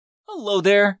Hello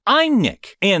there, I'm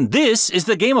Nick, and this is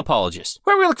the Game Apologist,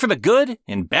 where we look for the good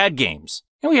in bad games.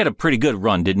 And we had a pretty good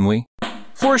run, didn't we?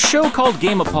 For a show called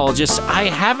Game Apologist, I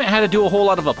haven't had to do a whole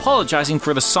lot of apologizing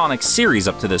for the Sonic series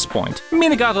up to this point. I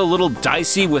mean, it got a little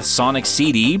dicey with Sonic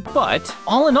CD, but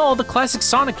all in all, the classic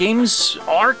Sonic games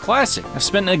are classic. I've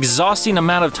spent an exhausting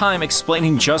amount of time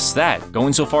explaining just that,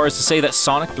 going so far as to say that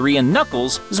Sonic 3 and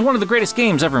Knuckles is one of the greatest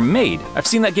games ever made. I've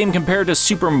seen that game compared to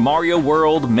Super Mario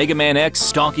World, Mega Man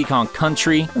X, Donkey Kong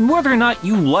Country, and whether or not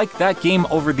you like that game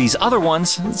over these other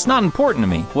ones, it's not important to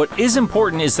me. What is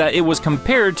important is that it was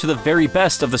compared to the very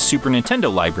best of the Super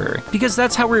Nintendo library, because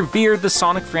that's how revered the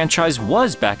Sonic franchise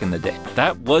was back in the day.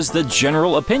 That was the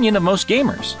general opinion of most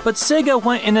gamers. But Sega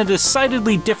went in a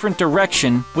decidedly different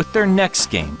direction with their next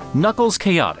game, Knuckles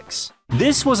Chaotix.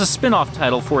 This was a spin-off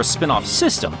title for a spin-off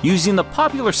system, using the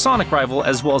popular Sonic rival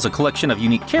as well as a collection of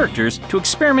unique characters to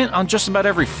experiment on just about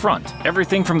every front.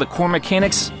 Everything from the core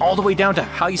mechanics all the way down to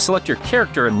how you select your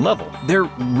character and level. There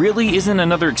really isn't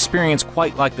another experience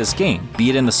quite like this game, be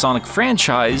it in the Sonic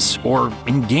franchise or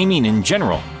in gaming in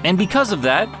general. And because of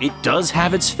that, it does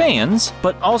have its fans,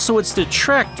 but also its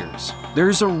detractors.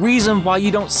 There's a reason why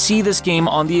you don't see this game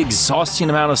on the exhausting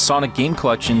amount of Sonic game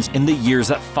collections in the years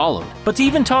that followed. But to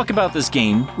even talk about this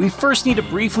game, we first need to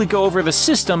briefly go over the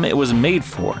system it was made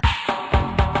for.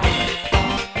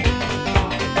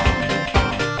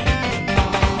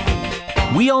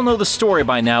 We all know the story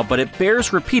by now, but it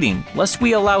bears repeating, lest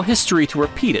we allow history to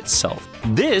repeat itself.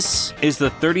 This is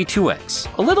the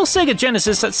 32X, a little Sega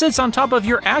Genesis that sits on top of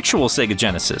your actual Sega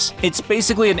Genesis. It's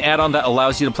basically an add-on that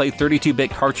allows you to play 32-bit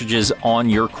cartridges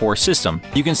on your core system.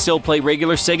 You can still play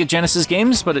regular Sega Genesis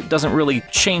games, but it doesn't really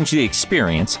change the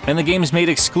experience. And the games made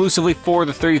exclusively for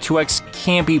the 32X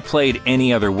can't be played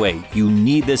any other way. You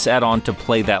need this add-on to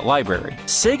play that library.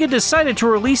 Sega decided to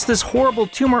release this horrible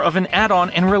tumor of an add-on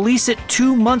and release it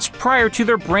 2 months prior to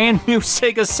their brand new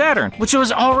Sega Saturn, which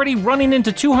was already running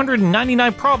into 299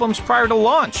 problems prior to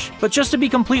launch. But just to be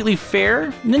completely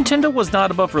fair, Nintendo was not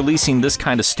above releasing this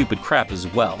kind of stupid crap as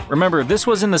well. Remember, this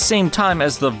was in the same time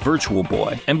as the Virtual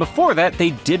Boy, and before that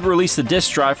they did release the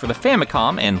disc drive for the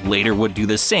Famicom and later would do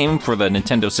the same for the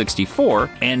Nintendo 64,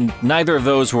 and neither of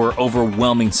those were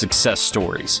overwhelming success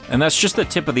stories. And that's just the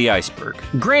tip of the iceberg.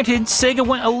 Granted, Sega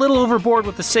went a little overboard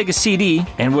with the Sega CD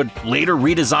and would later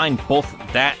redesign both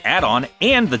that add-on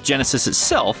and the Genesis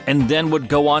itself, and then would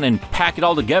go on and pack it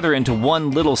all together into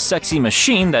one little sexy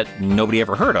machine that nobody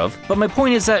ever heard of. But my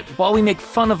point is that while we make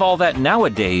fun of all that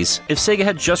nowadays, if Sega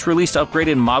had just released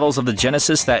upgraded models of the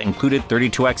Genesis that included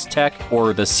 32X tech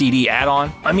or the CD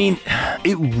add-on, I mean,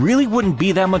 it really wouldn't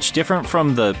be that much different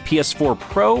from the PS4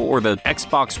 Pro or the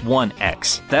Xbox One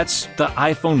X. That's the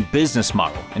iPhone business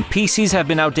model, and PCs have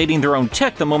been outdating their own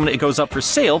tech the moment it goes up for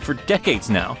sale for decades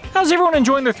now. How's everyone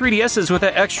enjoying their 3DSs with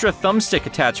that extra thumbstick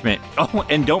attachment? Oh,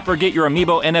 and don't forget your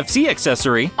Amiibo NFC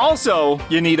accessory. Also,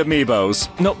 you need Amiibos.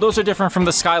 No, those are different from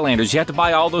the Skylanders. You have to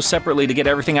buy all those separately to get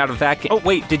everything out of that game. Oh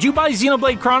wait, did you buy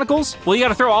Xenoblade Chronicles? Well, you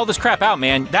gotta throw all this crap out,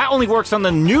 man. That only works on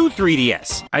the new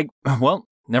 3DS. Well,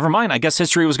 never mind, I guess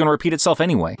history was going to repeat itself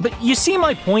anyway. But you see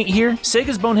my point here?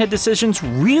 Sega's bonehead decisions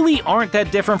really aren't that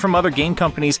different from other game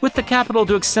companies with the capital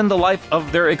to extend the life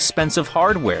of their expensive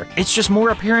hardware. It's just more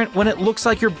apparent when it looks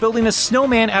like you're building a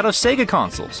snowman out of Sega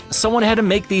consoles. Someone had to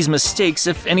make these mistakes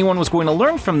if anyone was going to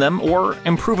learn from them or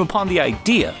improve upon the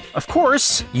idea. Of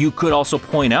course, you could also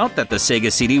point out that the Sega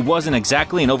CD wasn't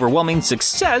exactly an overwhelming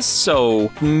success,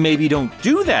 so maybe don't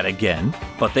do that again.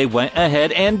 But they went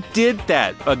ahead and did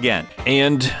that again.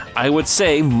 And I would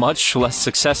say much less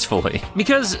successfully.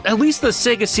 Because at least the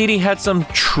Sega CD had some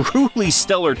truly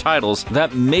stellar titles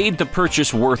that made the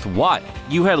purchase worthwhile.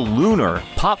 You had Lunar,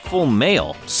 Popful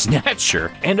Mail,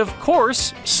 Snatcher, and of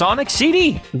course, Sonic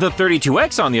CD. The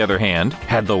 32X, on the other hand,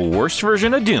 had the worst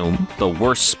version of Doom, the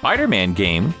worst Spider-Man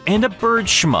game, and a bird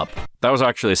shmup. That was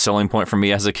actually a selling point for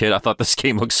me as a kid. I thought this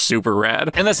game looked super rad.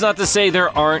 And that's not to say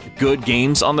there aren't good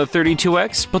games on the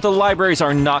 32X, but the libraries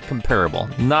are not comparable,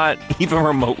 not even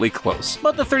remotely close.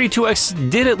 But the 32X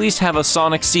did at least have a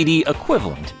Sonic CD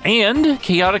equivalent. And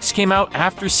Chaotix came out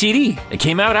after CD. It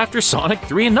came out after Sonic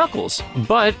 3 and Knuckles.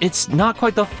 But it's not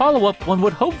quite the follow-up one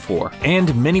would hope for.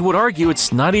 And many would argue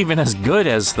it's not even as good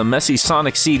as the messy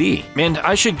Sonic CD. And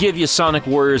I should give you Sonic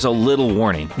Warriors a little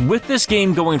warning. With this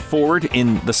game going forward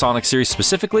in the Sonic series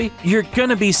specifically, you're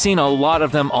gonna be seeing a lot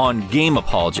of them on Game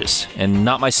Apologist, and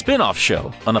not my spin-off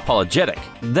show, Unapologetic.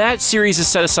 That series is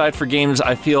set aside for games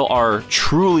I feel are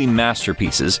truly truly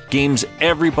masterpieces, games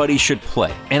everybody should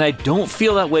play. And I don't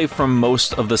feel that way from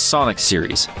most of the Sonic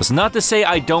series. It's not to say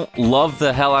I don't love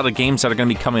the hell out of games that are going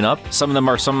to be coming up. Some of them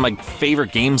are some of my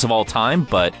favorite games of all time,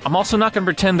 but I'm also not going to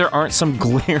pretend there aren't some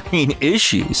glaring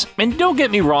issues. And don't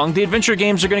get me wrong, the adventure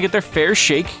games are going to get their fair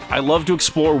shake. I love to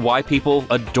explore why people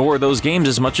adore those games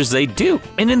as much as they do.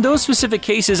 And in those specific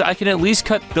cases, I can at least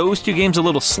cut those two games a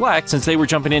little slack since they were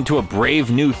jumping into a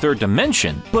brave new third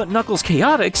dimension. But Knuckles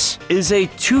Chaotix is a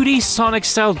 2D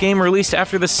Sonic-style game released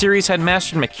after the series had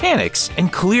mastered mechanics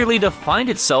and clearly defined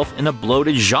itself in a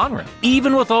bloated genre.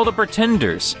 Even with all the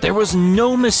pretenders, there was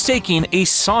no mistaking a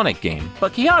Sonic game.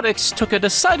 But Chaotix took a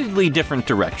decidedly different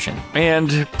direction,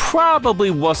 and probably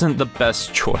wasn't the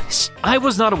best choice. I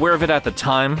was not aware of it at the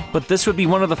time, but this would be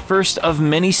one of the first of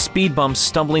many speed bumps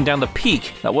stumbling down the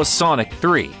peak that was Sonic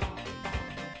 3.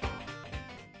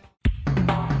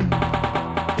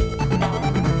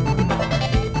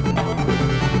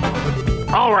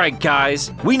 Alright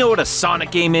guys, we know what a Sonic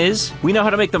game is, we know how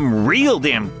to make them real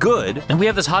damn good, and we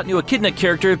have this hot new Echidna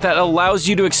character that allows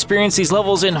you to experience these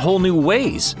levels in whole new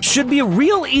ways. Should be a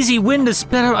real easy win to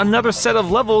spit out another set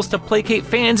of levels to placate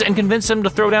fans and convince them to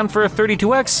throw down for a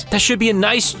 32X. That should be a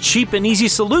nice, cheap, and easy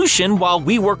solution while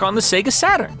we work on the Sega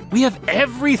Saturn. We have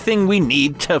everything we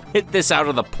need to hit this out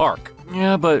of the park.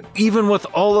 Yeah, but even with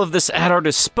all of this at our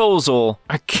disposal,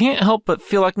 I can't help but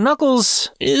feel like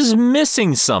Knuckles is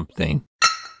missing something.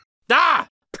 Ah!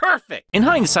 Perfect! In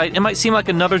hindsight, it might seem like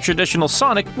another traditional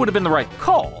Sonic would have been the right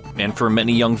call, and for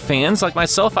many young fans like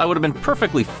myself, I would have been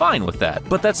perfectly fine with that.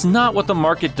 But that's not what the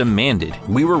market demanded.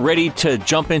 We were ready to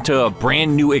jump into a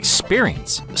brand new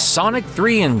experience. Sonic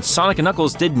 3 and Sonic &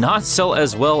 Knuckles did not sell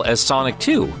as well as Sonic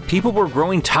 2. People were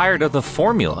growing tired of the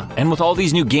formula, and with all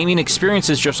these new gaming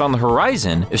experiences just on the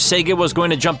horizon, if Sega was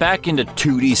going to jump back into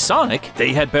 2D Sonic,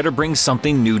 they had better bring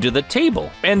something new to the table.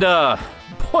 And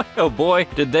boy, oh boy,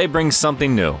 did they bring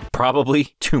something new.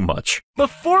 Probably too much.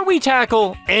 Before we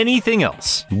tackle anything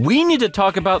else, we need to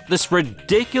talk about this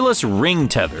ridiculous ring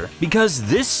tether, because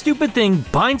this stupid thing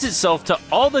binds itself to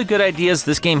all the good ideas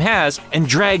this game has and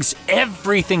drags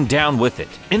everything down with it.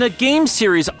 In a game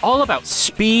series all about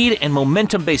speed and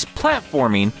momentum-based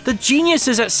platforming, the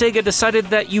geniuses at Sega decided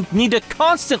that you need to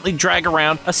constantly drag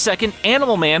around a second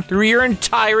Animal Man through your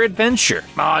entire adventure.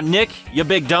 Aw, Nick, you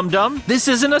big dum-dum, this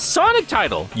isn't a Sonic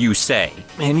title, you say.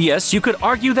 And yes, you could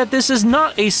argue that this is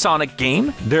not a Sonic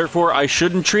game, therefore I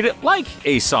shouldn't treat it like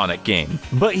a Sonic game.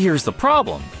 But here's the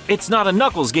problem. It's not a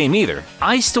Knuckles game either.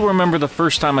 I still remember the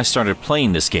first time I started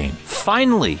playing this game.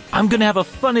 Finally, I'm gonna have a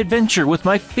fun adventure with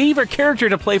my favorite character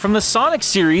to play from the Sonic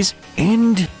series,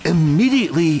 and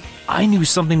immediately I knew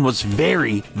something was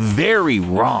very, very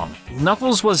wrong.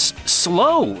 Knuckles was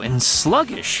slow and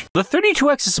sluggish. The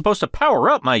 32X is supposed to power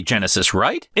up my Genesis,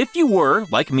 right? If you were,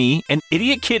 like me, an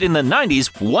idiot kid in the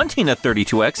 90s wanting a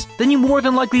 32X, then you more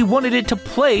than likely wanted it to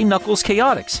play Knuckles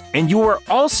Chaotix. And you were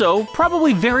also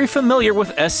probably very familiar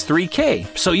with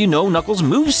S3K, so you know Knuckles'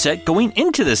 moveset going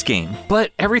into this game.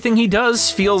 But everything he does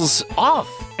feels off.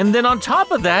 And then on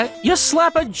top of that, you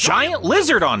slap a giant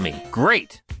lizard on me.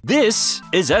 Great. This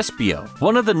is Espio,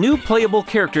 one of the new playable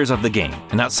characters of the game,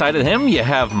 and outside of him you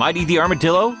have Mighty the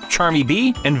Armadillo, Charmy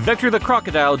Bee, and Vector the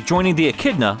Crocodile joining the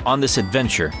Echidna on this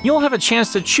adventure. You'll have a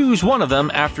chance to choose one of them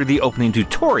after the opening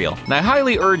tutorial, and I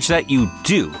highly urge that you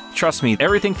do. Trust me,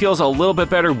 everything feels a little bit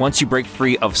better once you break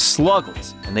free of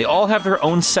Sluggles, and they all have their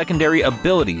own secondary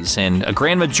abilities, and a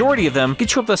grand majority of them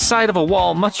get you up the side of a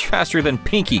wall much faster than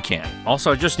Pinky can.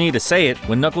 Also, I just need to say it,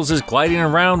 when Knuckles is gliding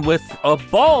around with a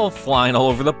ball flying all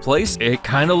over the place, it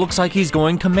kinda looks like he's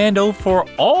going commando for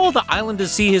all the island to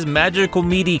see his magical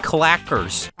meaty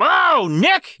clackers. Oh,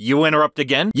 Nick! You interrupt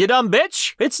again, you dumb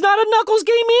bitch! It's not a Knuckles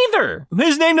game either!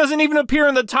 His name doesn't even appear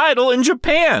in the title in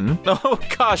Japan! Oh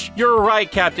gosh, you're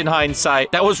right, Captain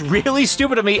Hindsight. That was really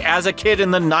stupid of me as a kid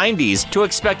in the 90s to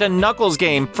expect a Knuckles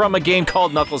game from a game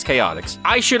called Knuckles Chaotix.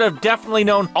 I should have definitely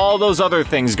known all those other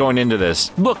things going into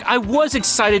this. Look, I was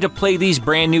excited to play these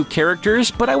brand new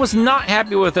characters, but I was not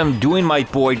happy with them doing my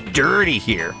boy dirty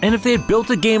here. And if they had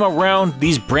built a game around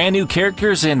these brand new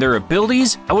characters and their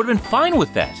abilities, I would have been fine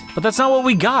with that. But that's not what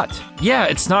we got. Yeah,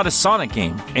 it's not a Sonic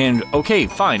game. And okay,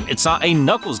 fine, it's not a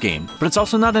Knuckles game, but it's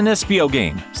also not an Espio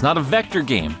game. It's not a Vector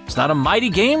game. It's not a Mighty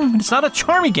game. It's not a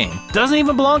Charmy game. It doesn't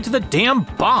even belong to the damn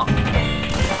bomb.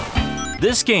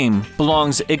 This game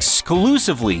belongs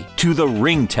exclusively to the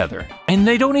ring tether, and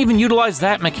they don't even utilize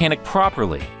that mechanic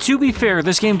properly. To be fair,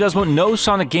 this game does what no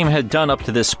Sonic game had done up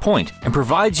to this point, and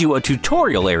provides you a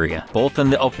tutorial area, both in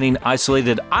the opening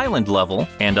isolated island level,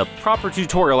 and a proper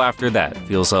tutorial after that.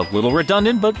 Feels a little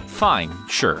redundant, but fine,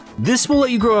 sure. This will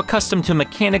let you grow accustomed to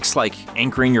mechanics like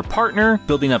anchoring your partner,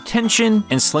 building up tension,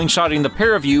 and slingshotting the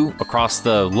pair of you across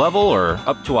the level or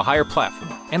up to a higher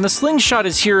platform. And the slingshot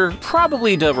is here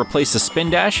probably to replace the spin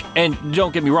dash, and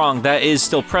don't get me wrong, that is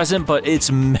still present, but it's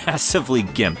massively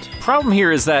gimped. Problem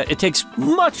here is that it takes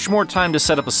much more time to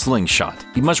set up a slingshot.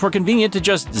 It'd be much more convenient to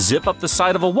just zip up the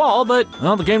side of a wall, but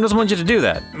well, the game doesn't want you to do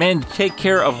that. And take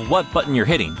care of what button you're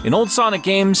hitting. In old Sonic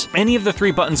games, any of the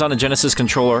 3 buttons on a Genesis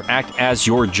controller act as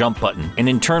your jump button, and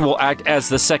in turn will act as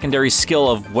the secondary skill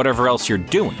of whatever else you're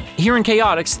doing. Here in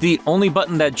Chaotix, the only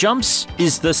button that jumps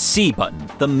is the C button.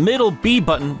 The middle B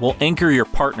button will anchor your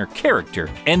partner character,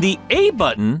 and the A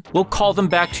button will call them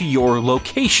back to your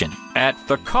location at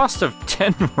the cost of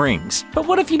 10 rings. But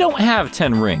what if you don't have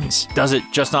 10 rings? Does it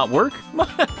just not work?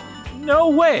 No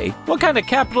way! What kind of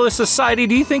capitalist society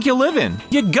do you think you live in?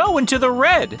 You go into the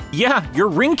red! Yeah, your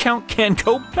ring count can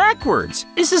go backwards!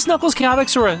 Is this Knuckles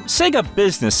Chaotix or a Sega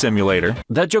business simulator?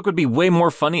 That joke would be way more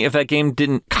funny if that game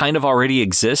didn't kind of already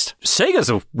exist.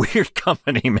 Sega's a weird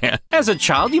company, man. As a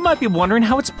child, you might be wondering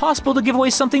how it's possible to give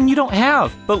away something you don't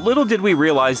have. But little did we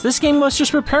realize this game was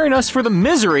just preparing us for the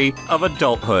misery of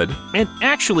adulthood. And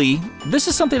actually, this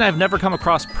is something I've never come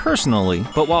across personally,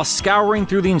 but while scouring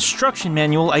through the instruction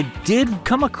manual, I did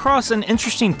come across an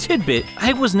interesting tidbit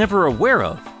I was never aware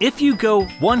of. If you go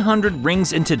 100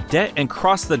 rings into debt and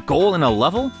cross the goal in a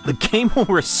level, the game will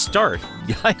restart.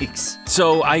 Yikes.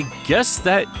 So I guess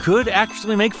that could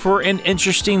actually make for an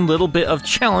interesting little bit of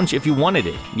challenge if you wanted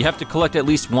it. You have to collect at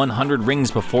least 100 rings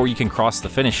before you can cross the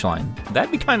finish line.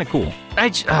 That'd be kind of cool.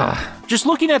 Just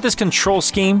looking at this control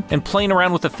scheme and playing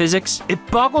around with the physics, it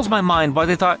boggles my mind why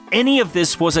they thought any of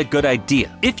this was a good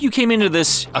idea. If you came into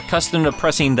this accustomed to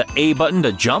pressing the A button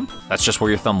to jump, that's just where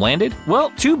your thumb landed,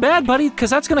 well, too bad, buddy, because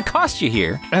that's going to cost you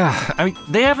here. I mean,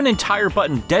 they have an entire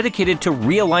button dedicated to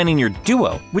realigning your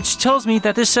duo, which tells me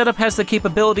that this setup has the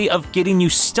capability of getting you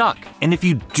stuck. And if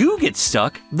you do get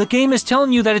stuck, the game is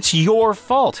telling you that it's your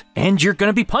fault, and you're going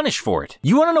to be punished for it.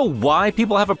 You want to know why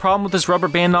people have a problem with this rubber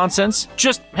band nonsense?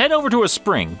 Just head over to a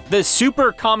spring, the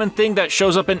super common thing that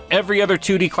shows up in every other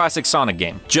 2D classic Sonic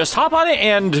game. Just hop on it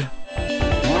and...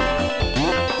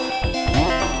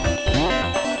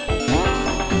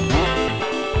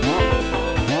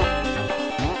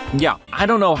 yeah, I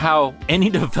don't know how any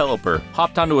developer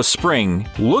hopped onto a spring,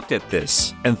 looked at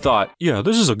this, and thought, yeah,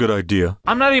 this is a good idea.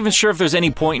 I'm not even sure if there's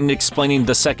any point in explaining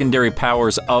the secondary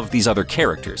powers of these other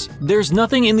characters. There's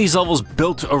nothing in these levels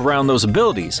built around those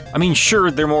abilities. I mean, sure,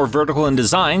 they're more vertical in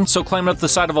design, so climbing up the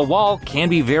side of a wall can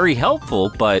be very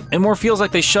helpful, but it more feels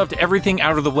like they shoved everything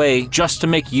out of the way just to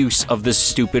make use of this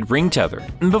stupid ring tether.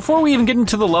 And before we even get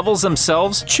into the levels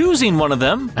themselves, choosing one of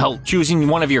them, hell, choosing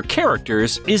one of your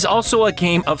characters, is also a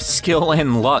game of skill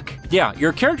and luck. Yeah,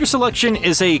 your character selection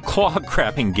is a claw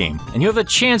grabbing game, and you have a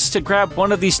chance to grab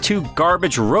one of these 2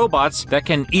 garbage robots that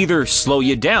can either slow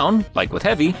you down, like with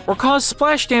Heavy, or cause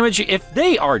splash damage if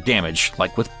they are damaged,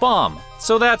 like with Bomb.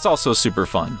 So that's also super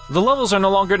fun. The levels are no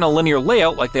longer in a linear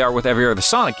layout like they are with every other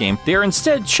Sonic game. They are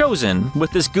instead chosen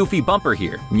with this goofy bumper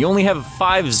here. You only have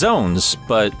 5 zones,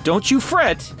 but don't you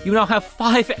fret, you now have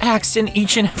 5 acts in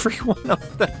each and every one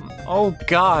of them. Oh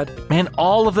god. Man,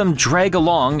 all of them drag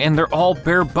along and they're all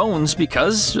bare bones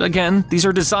because, again, these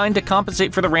are designed to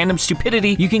compensate for the random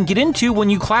stupidity you can get into when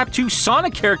you clap 2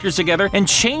 Sonic characters together and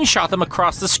chain shot them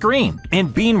across the screen.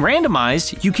 And being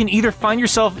randomized, you can either find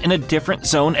yourself in a different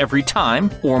zone every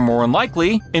time, or more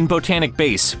unlikely, in Botanic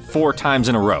Base 4 times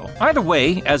in a row. Either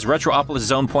way, as Retropolis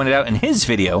Zone pointed out in his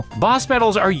video, boss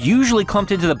battles are usually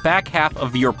clumped into the back half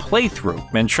of your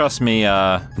playthrough. And trust me,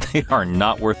 they are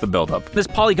not worth the buildup. This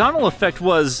polygonal effect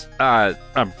was,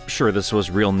 I'm sure this was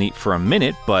real neat for a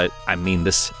minute, but I mean,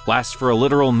 this lasts for a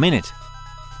literal minute.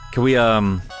 Can we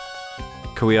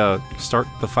start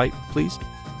the fight, please?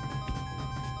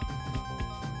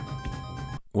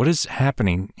 What is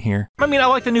happening here? I mean, I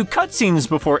like the new cutscenes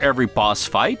before every boss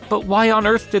fight, but why on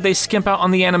earth did they skimp out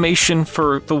on the animation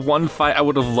for the one fight I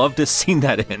would have loved to have seen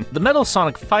that in? The Metal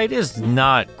Sonic fight is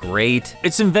not great.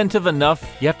 It's inventive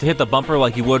enough. You have to hit the bumper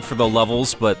like you would for the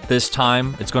levels, but this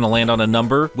time it's going to land on a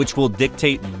number, which will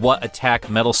dictate what attack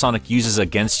Metal Sonic uses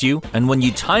against you. And when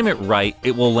you time it right,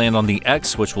 it will land on the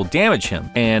X, which will damage him.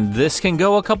 And this can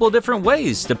go a couple of different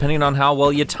ways, depending on how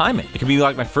well you time it. It can be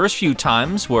like my first few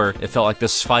times, where it felt like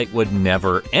this boss fight would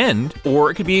never end,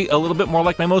 or it could be a little bit more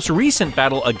like my most recent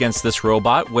battle against this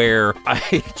robot, where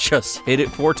I just hit it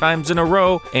 4 times in a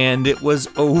row and it was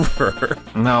over.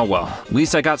 Oh well, at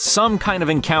least I got some kind of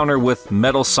encounter with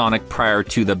Metal Sonic prior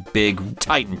to the big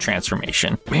Titan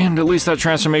transformation. And at least that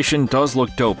transformation does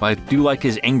look dope. I do like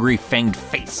his angry fanged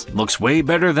face. Looks way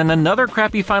better than another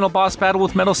crappy final boss battle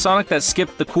with Metal Sonic that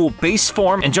skipped the cool base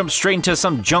form and jumped straight into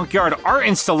some junkyard art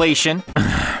installation.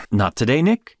 Not today,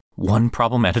 Nick. One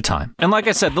problem at a time. And like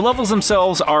I said, the levels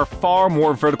themselves are far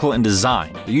more vertical in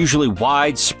design. They're usually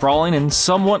wide, sprawling, and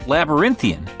somewhat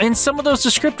labyrinthian. And some of those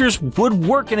descriptors would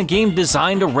work in a game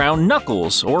designed around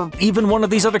Knuckles, or even one of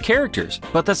these other characters.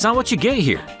 But that's not what you get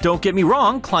here. Don't get me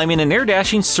wrong, climbing and air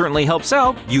dashing certainly helps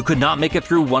out. You could not make it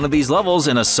through one of these levels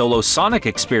in a solo Sonic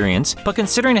experience, but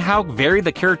considering how varied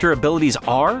the character abilities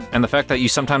are, and the fact that you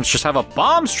sometimes just have a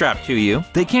bomb strapped to you,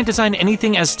 they can't design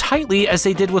anything as tightly as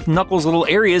they did with Knuckles' little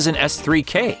areas in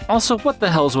S3K. Also, what the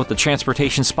hell's with the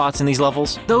transportation spots in these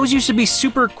levels? Those used to be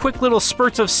super quick little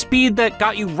spurts of speed that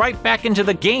got you right back into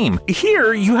the game.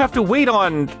 Here, you have to wait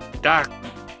on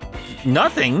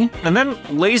nothing, and then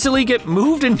lazily get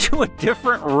moved into a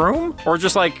different room? Or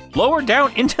just like lowered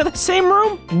down into the same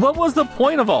room? What was the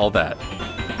point of all that?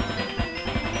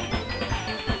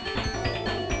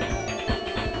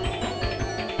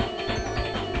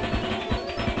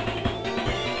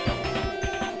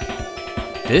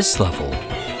 This level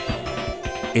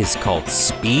is called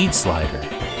Speed Slider.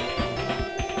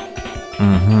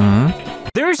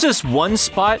 There's this one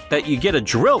spot that you get a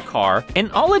drill car,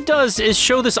 and all it does is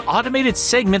show this automated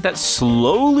segment that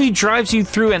slowly drives you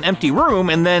through an empty room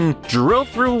and then drill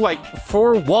through like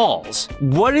 4 walls.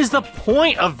 What is the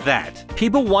point of that?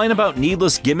 People whine about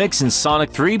needless gimmicks in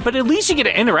Sonic 3, but at least you get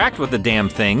to interact with the damn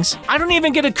things. I don't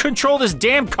even get to control this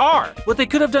damn car. What they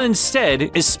could have done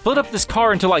instead is split up this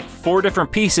car into like 4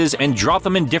 different pieces and drop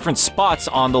them in different spots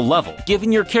on the level,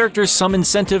 giving your characters some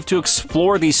incentive to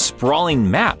explore these sprawling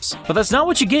maps. But that's not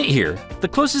what you get here. The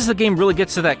closest the game really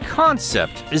gets to that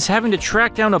concept is having to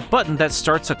track down a button that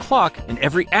starts a clock in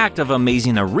every act of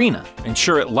Amazing Arena. And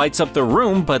sure, it lights up the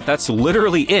room, but that's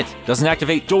literally it. Doesn't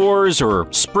activate doors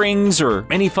or springs or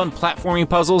any fun platforming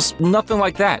puzzles, nothing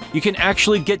like that. You can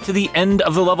actually get to the end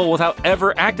of the level without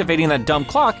ever activating that dumb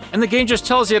clock, and the game just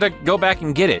tells you to go back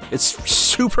and get it. It's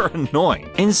super annoying.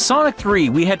 In Sonic 3,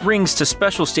 we had rings to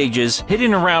special stages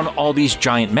hidden around all these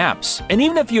giant maps. And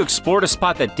even if you explored a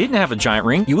spot that didn't have a giant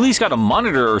ring, you at least got a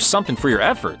monitor or something for your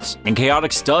efforts. And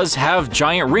Chaotix does have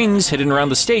giant rings hidden around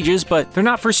the stages, but they're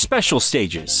not for special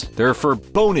stages. They're for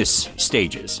bonus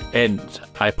stages. And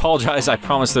I apologize, I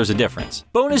promise there's a difference.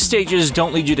 Bonus stages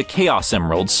don't lead you to Chaos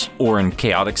Emeralds, or in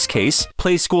Chaotix's case,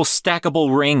 Play School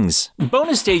stackable rings.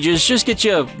 Bonus stages just get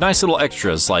you nice little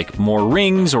extras like more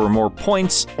rings or more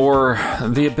points, or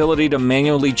the ability to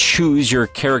manually choose your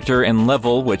character and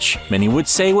level, which many would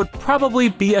say would probably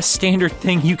be a standard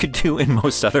thing you could do in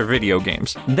most other video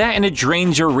games. That and it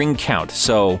drains your ring count,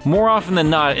 so more often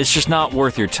than not, it's just not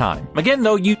worth your time. Again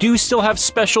though, you do still have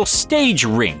special stage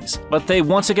rings, but they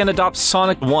once again adopt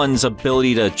Sonic 1's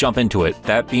ability to jump into it,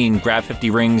 that being grab 50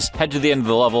 rings, head to the end of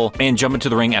the level, and jump into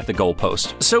the ring at the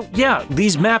goalpost. So yeah,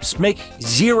 these maps make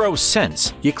zero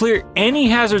sense. You clear any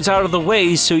hazards out of the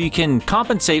way so you can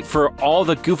compensate for all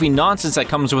the goofy nonsense that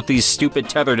comes with these stupid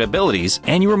tethered abilities,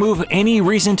 and you remove any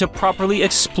reason to properly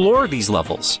explore these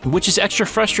levels, which is extra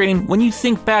frustrating when you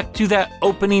think back to that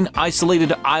opening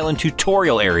isolated island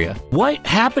tutorial area. What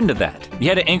happened to that? You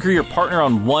had to anchor your partner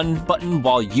on one button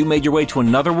while you made your way to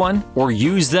another one, or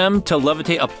use them to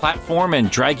levitate a platform and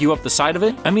drag you up the side of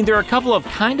it? I mean, there are a couple of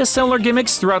kinda similar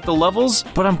gimmicks throughout the levels,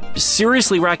 but I'm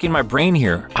seriously racking my brain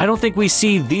here. I don't think we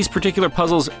see these particular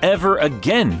puzzles ever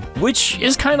again, which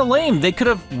is kinda lame. They could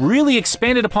have really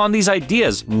expanded upon these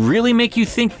ideas, really make you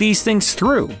think these things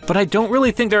through. But I don't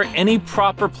really think there are any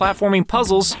proper platforming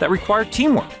puzzles that require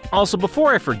teamwork. Also,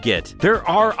 before I forget, there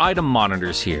are item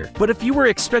monitors here, but if you were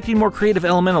expecting more creative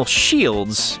elemental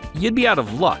shields, you'd be out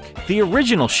of luck. The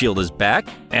original shield is back,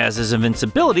 as is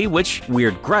invincibility, which,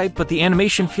 weird gripe, but the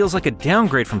animation feels like a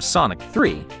downgrade from Sonic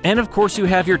 3. And of course you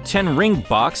have your 10 ring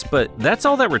box, but that's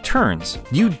all that returns.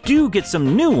 You do get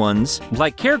some new ones,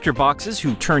 like character boxes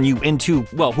who turn you into,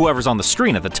 well, whoever's on the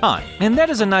screen at the time. And that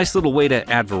is a nice little way to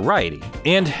add variety.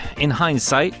 And in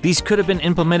hindsight, these could have been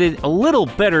implemented a little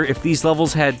better if these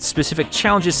levels had with specific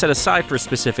challenges set aside for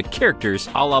specific characters,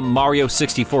 a la Mario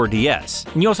 64 DS.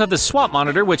 And you also have the swap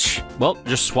monitor, which, well,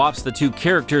 just swaps the two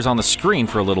characters on the screen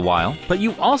for a little while. But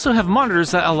you also have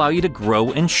monitors that allow you to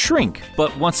grow and shrink.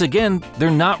 But once again, they're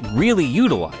not really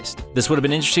utilized. This would have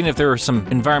been interesting if there were some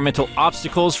environmental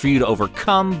obstacles for you to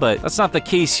overcome, but that's not the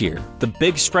case here. The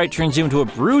big sprite turns you into a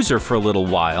bruiser for a little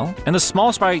while, and the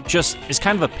small sprite just is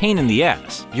kind of a pain in the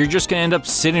ass. You're just gonna end up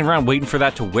sitting around waiting for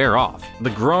that to wear off.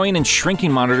 The growing and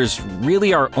shrinking monitors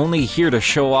really are only here to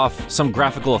show off some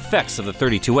graphical effects of the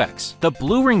 32X. The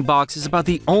blue ring box is about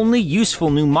the only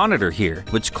useful new monitor here,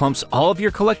 which clumps all of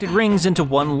your collected rings into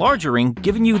one larger ring,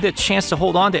 giving you the chance to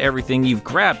hold on to everything you've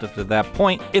grabbed up to that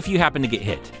point if you happen to get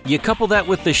hit. You couple that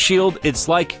with the shield, it's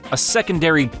like a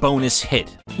secondary bonus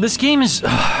hit. This game is,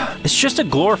 it's just a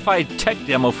glorified tech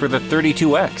demo for the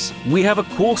 32X. We have a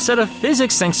cool set of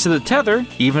physics thanks to the tether,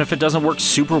 even if it doesn't work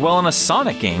super well in a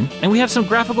Sonic game, and we have some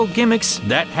graphical gimmicks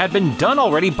that had been done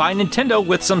already by Nintendo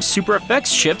with some Super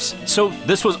FX chips, so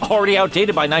this was already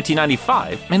outdated by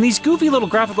 1995, and these goofy little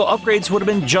graphical upgrades would have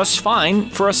been just fine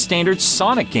for a standard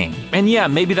Sonic game. And yeah,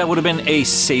 maybe that would have been a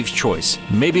safe choice.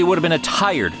 Maybe it would have been a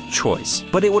tired choice,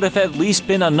 but it would have at least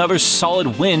been another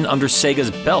solid win under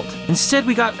Sega's belt. Instead,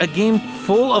 we got a game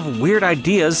full of weird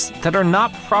ideas that are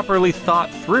not properly thought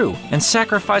through, and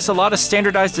sacrifice a lot of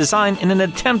standardized design in an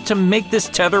attempt to make this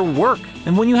tether work.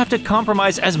 And when you have to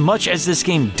compromise as much as this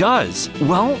game does,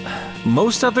 well,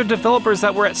 most other developers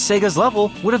that were at Sega's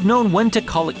level would have known when to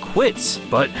call it quits.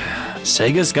 But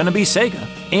Sega's gonna be Sega.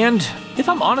 And if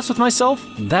I'm honest with myself,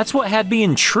 that's what had me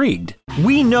intrigued.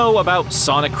 We know about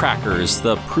Sonic Crackers,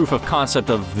 the proof of concept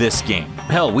of this game.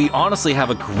 Hell, we honestly have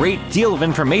a great deal of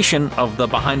information of the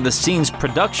behind-the-scenes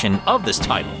production of this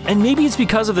title. And maybe it's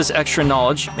because of this extra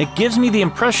knowledge, it gives me the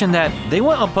impression that they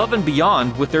went above and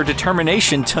beyond with their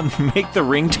determination to make the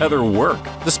ring tether work.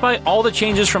 Despite all the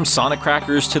changes from Sonic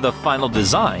Crackers to the final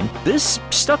design, this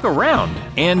stuck around,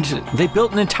 and they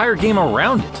built an entire game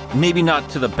around it. Maybe not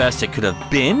to the best it could have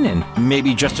been, and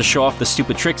maybe just to show off the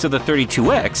stupid tricks of the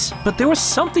 32X, but there was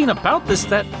something about this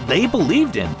that they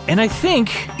believed in. And I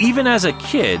think, even as a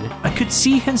kid, I could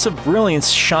see hints of brilliance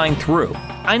shine through.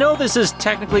 I know this is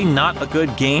technically not a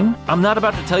good game. I'm not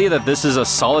about to tell you that this is a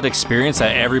solid experience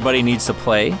that everybody needs to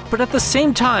play, but at the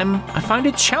same time, I find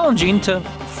it challenging to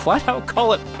flat out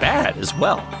call it bad as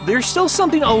well. There's still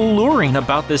something alluring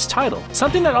about this title,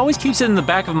 something that always keeps it in the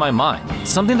back of my mind,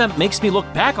 something that makes me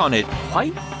look back on it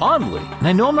quite fondly, and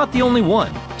I know I'm not the only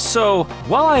one. So,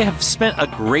 while I have spent a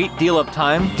great deal of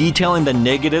time detailing the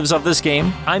negatives of this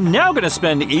game, I'm now going to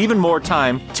spend even more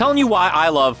time telling you why I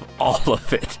love all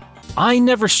of it. I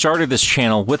never started this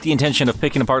channel with the intention of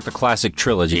picking apart the classic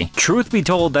trilogy. Truth be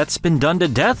told, that's been done to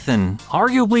death and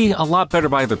arguably a lot better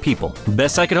by other people.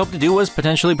 Best I could hope to do was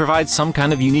potentially provide some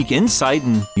kind of unique insight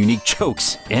and unique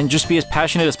jokes, and just be as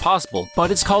passionate as possible.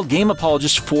 But it's called Game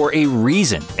Apologist for a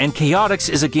reason, and Chaotix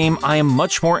is a game I am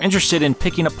much more interested in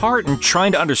picking apart and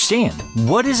trying to understand.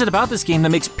 What is it about this game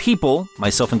that makes people,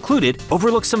 myself included,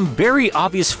 overlook some very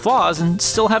obvious flaws and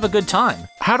still have a good time?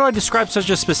 How do I describe such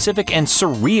a specific and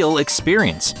surreal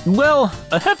experience? Well,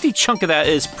 a hefty chunk of that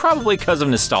is probably because of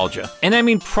nostalgia. And I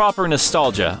mean proper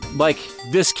nostalgia, like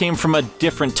this came from a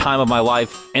different time of my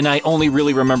life, and I only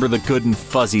really remember the good and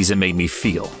fuzzies it made me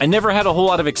feel. I never had a whole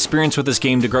lot of experience with this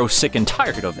game to grow sick and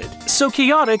tired of it. So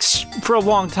Chaotix, for a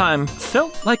long time,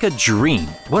 felt like a dream.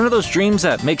 One of those dreams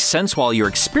that makes sense while you're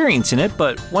experiencing it,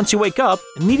 but once you wake up,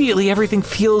 immediately everything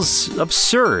feels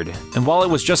absurd. And while it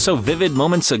was just so vivid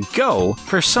moments ago,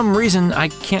 for some reason I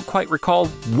can't quite recall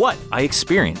what I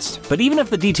experienced. But even if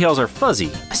the details are fuzzy,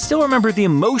 I still remember the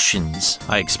emotions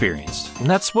I experienced. And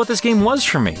that's what this game was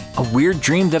for me. A weird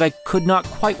dream that I could not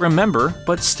quite remember,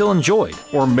 but still enjoyed.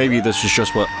 Or maybe this is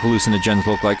just what hallucinogens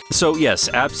look like. So yes,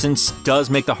 absence does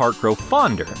make the heart grow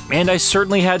fonder. And I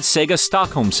certainly had Sega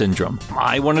Stockholm Syndrome.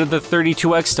 I wanted the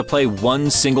 32X to play one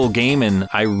single game, and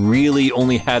I really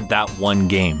only had that one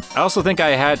game. I also think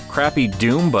I had crappy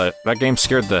Doom, but that game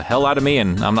scared the hell out of me,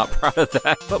 and I'm not proud of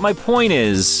that. But my point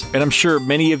is, and I'm sure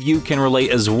many of you can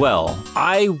relate as well,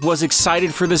 I was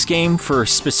excited for this game for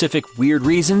specific weird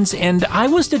reasons, and I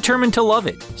was determined to love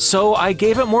it. So I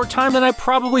gave it more time than I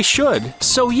probably should.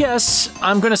 So yes,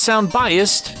 I'm gonna sound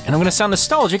biased, and I'm gonna sound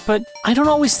nostalgic, but I don't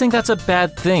always think that's a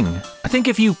bad thing. I think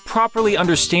if you properly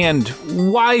understand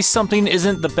why something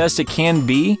isn't the best it can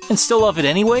be, and still love it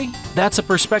anyway, that's a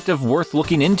perspective worth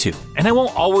looking into. And I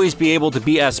won't always be able to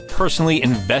be as personally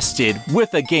invested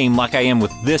with a game like I am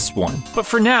with this one, but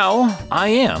for now, I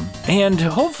am. And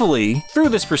hopefully, through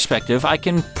this perspective, I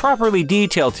can properly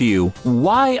detail to you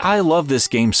why I love this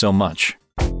game so much.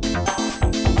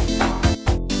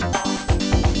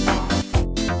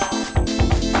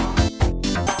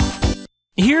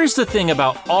 Here's the thing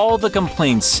about all the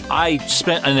complaints I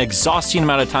spent an exhausting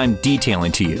amount of time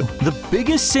detailing to you. The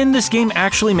biggest sin this game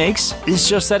actually makes is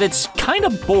just that it's kind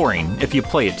of boring if you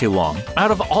play it too long. Out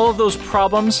of all of those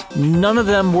problems, none of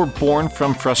them were born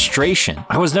from frustration.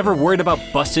 I was never worried about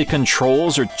busted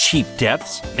controls or cheap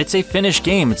deaths. It's a finished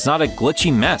game, it's not a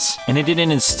glitchy mess, and it didn't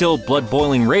instill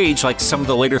blood-boiling rage like some of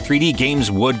the later 3D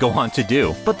games would go on to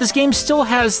do. But this game still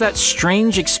has that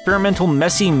strange, experimental,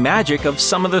 messy magic of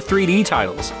some of the 3D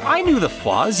titles. I knew the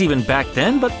flaws even back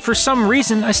then, but for some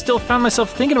reason I still found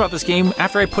myself thinking about this game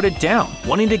after I put it down,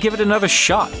 wanting to give it another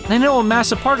shot. And I know a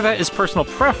massive part of that is personal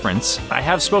preference. I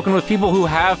have spoken with people who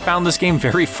have found this game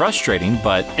very frustrating,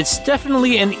 but it's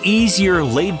definitely an easier,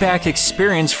 laid-back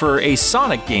experience for a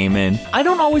Sonic game, and I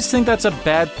don't always think that's a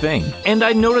bad thing. And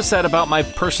I notice that about my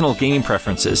personal gaming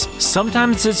preferences.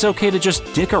 Sometimes it's okay to just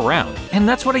dick around, and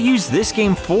that's what I use this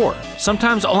game for.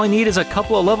 Sometimes all I need is a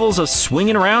couple of levels of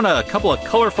swinging around a couple of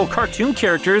colorful cartoon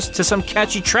characters to some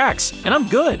catchy tracks, and I'm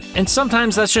good. And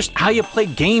sometimes that's just how you play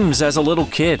games as a little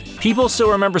kid. People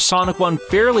still remember Sonic 1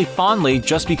 fairly fondly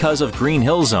just because of Green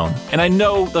Hill Zone, and I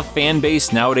know the fan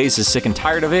base nowadays is sick and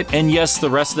tired of it, and yes, the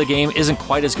rest of the game isn't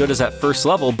quite as good as that first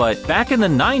level, but back in the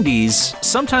 90s,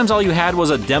 sometimes all you had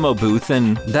was a demo booth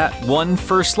and that one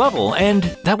first level, and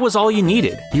that was all you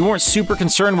needed. You weren't super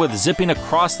concerned with zipping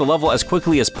across the level as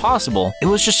quickly as possible. It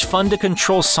was just fun to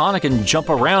control Sonic and jump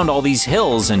around all these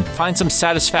hills and find some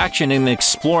satisfaction in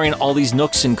exploring all these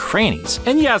nooks and crannies.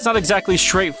 And yeah, it's not exactly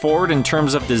straightforward in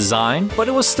terms of design, but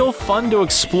it was still fun to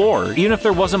explore, even if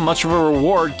there wasn't much of a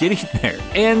reward getting there.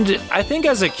 And I think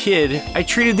as a kid, I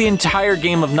treated the entire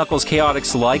game of Knuckles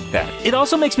Chaotix like that. It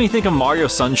also makes me think of Mario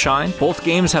Sunshine. Both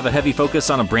games have a heavy focus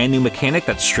on a brand new mechanic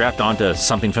that's strapped onto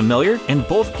something familiar, and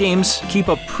both games keep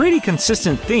a pretty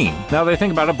consistent theme. Now that I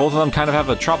think about it, both of them kind of have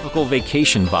a tropical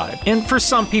vacation vibe. And for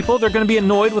some people, they're going to be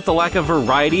annoyed with the lack of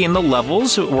variety in the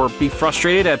levels, or be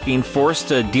frustrated at being forced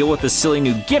to deal with a silly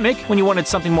new gimmick when you wanted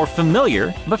something more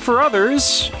familiar. But for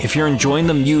others, if you're enjoying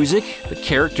the music, the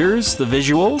characters, the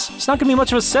visuals, it's not going to be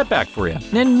much of a setback for you.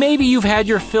 And maybe you've had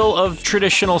your fill of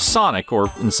traditional Sonic,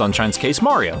 or in Sunshine's case,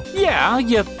 Mario. Yeah,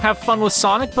 you have fun with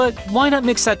Sonic, but why not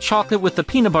mix that chocolate with the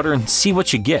peanut butter and see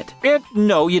what you get? And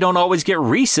no, you don't always get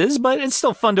Reese's, but it's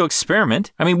still fun to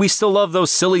experiment. I mean, we still love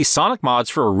those silly Sonic mods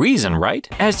for a reason, right?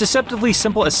 As deceptively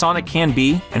simple as Sonic can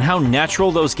be, and how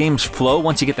natural those games flow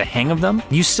once you get the hang of them,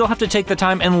 you still have to take the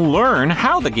time and learn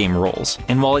how the game rolls.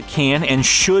 And while it can and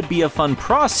should be a fun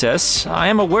process, I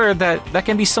am aware that that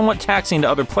can be somewhat taxing to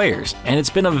other players. And it's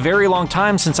been a very long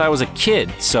time since I was a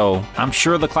kid, so I'm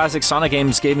sure the classic Sonic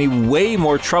games gave me way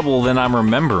more trouble than I'm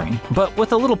remembering. But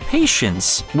with a little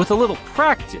patience, with a little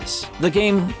practice, the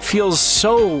game feels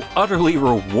so utterly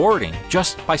rewarding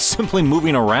just by simply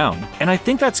moving around. And I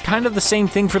think that's kind of the same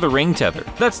thing for the ring tether.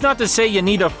 That's not to say you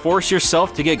need to force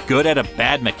yourself to get good at a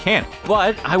bad mechanic,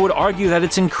 but I would argue that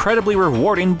it's incredibly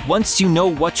rewarding once you know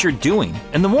what you're doing.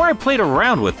 And the more I played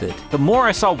around with it, the more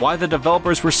I saw why the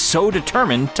developers were so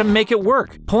determined to make it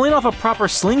work. Pulling off a proper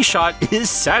slingshot is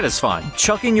satisfying.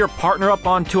 Chucking your partner up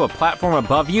onto a platform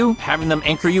above you, having them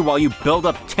anchor you while you build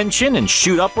up tension and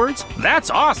shoot upwards, that's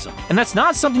awesome. And that's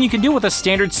not something you can do with a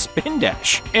standard spin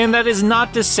dash. And that is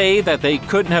not to say that they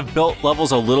couldn't have built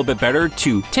levels a little bit better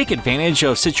to take advantage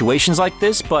of situations like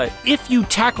this, but if you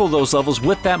tackle those levels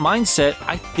with that mindset,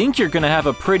 I think you're gonna have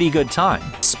a pretty good time.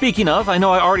 Speaking of, I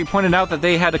know I already pointed out that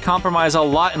they had to compromise a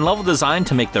lot in level design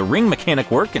to make the ring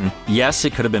mechanic work, and yes,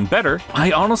 it could have been better.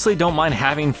 I honestly don't mind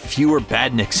having fewer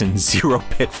badniks and zero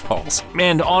pitfalls.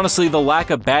 And honestly, the lack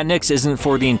of badniks isn't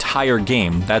for the entire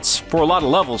game. That's for a lot of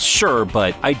levels, sure,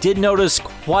 but I did notice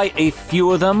quite a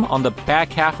few of them on the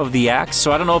back half of the acts,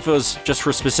 so I don't know if it was just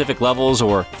for specific levels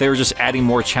or if they were just adding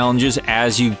more challenges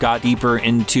as you got deeper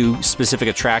into specific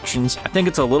attractions. I think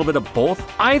it's a little bit of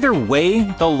both. Either way,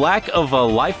 the lack of a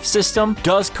life system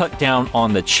does cut down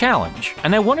on the challenge,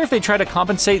 and I wonder if they try to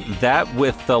compensate that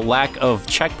with the lack of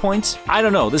checkpoints. I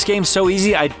don't know, this game's so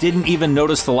easy I didn't even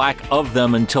notice the lack of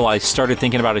them until I started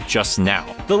thinking about it just now.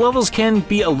 The levels can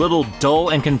be a little dull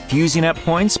and confusing at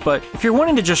points, but if you're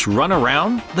wanting to just run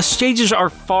around, the stages are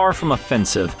far from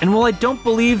offensive. And while I don't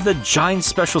believe the giant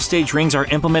special stage rings are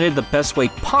implemented the best way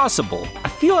possible, I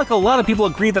feel like a lot of people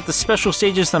agree that the special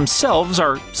stages themselves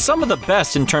are some of the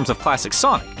best in terms of classic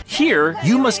Sonic. Here,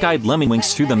 you must guide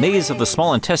Lemminwinks through the maze of the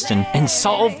small intestine and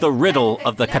solve the riddle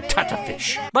of the Chaotix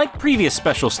fish. Like previous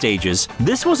special stages,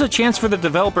 this was a chance for the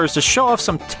developers to show off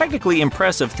some technically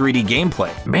impressive 3D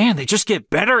gameplay. Man, they just get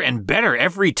better and better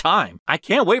every time. I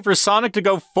can't wait for Sonic to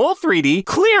go full 3D.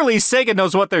 Clearly, Sega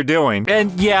knows what they're doing.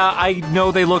 And yeah, I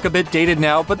know they look a bit dated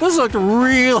now, but this looked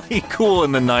really cool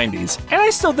in the 90s. And I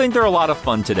still think they're a lot of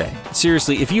fun today.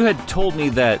 Seriously, if you had told me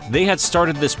that they had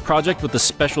started this project with the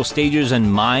special stages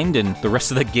in mind and the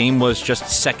rest of the game was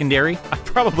just secondary, I'd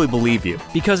probably believe you.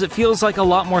 Because it feels like a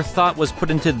lot more thought was put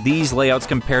into these layouts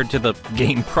compared to the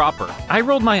game proper. I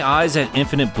rolled my eyes at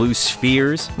infinite blue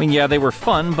spheres. I mean, yeah, they were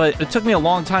fun, but it took me a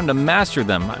long time to master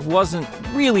them. I wasn't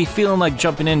really feeling like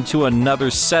jumping into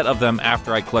another set of them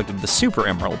after I collected the Super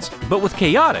Emeralds. But with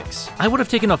Chaotix, I would have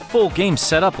taken a full game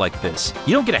set up like this.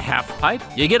 You don't get a half pipe,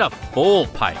 you get a full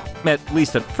pipe. At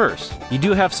least at first. You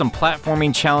do have some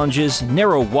platforming challenges,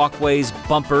 narrow walkways,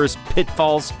 bumpers,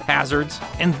 pitfalls, hazards,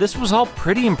 and this was all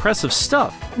pretty impressive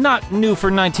stuff. Not new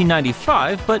for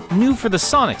 1995, but new for the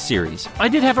Sonic series. I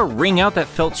did have a ring out that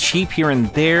felt cheap here and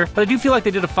there, but I do feel like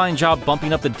they did a fine job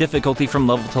bumping up the difficulty from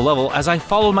level to level as I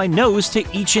followed my nose to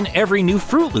each and every new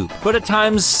Fruit Loop. But at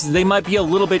times, they might be a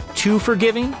little bit too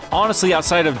forgiving. Honestly,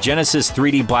 outside of Genesis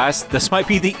 3D Blast, this might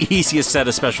be the easiest set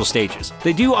of special stages.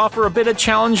 They do offer a bit of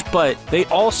challenge, but they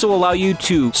also allow you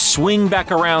to swing back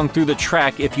around through the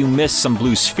track if you miss some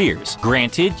blue spheres.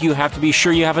 Granted, you have to be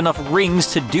sure you have enough rings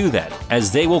to do that,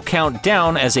 as they will count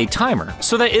down as a timer.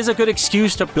 So that is a good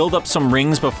excuse to build up some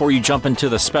rings before you jump into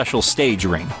the special stage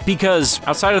ring. Because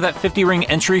outside of that 50 ring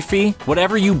entry fee,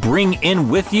 whatever you bring in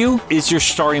with you is your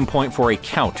starting point for a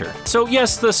counter. So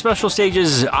yes, the special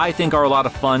stages I think are a lot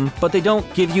of fun, but they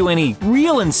don't give you any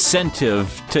real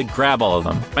incentive to grab all of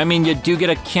them. I mean, you do get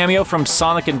a cameo from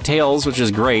Sonic and Tails, which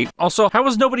is great. Also, how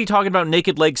was nobody talking about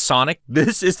Naked Leg Sonic?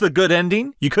 This is the good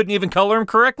ending? You couldn't even color him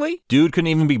correctly? Dude couldn't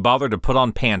even be bothered to put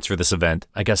on pants for this event.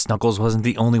 I guess Knuckles wasn't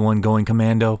the only one going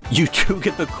commando. You do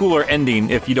get the cooler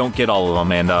ending if you don't get all of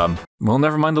them, and well,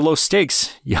 never mind the low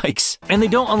stakes. Yikes. And they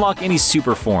don't unlock any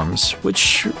super forms,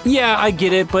 which, yeah, I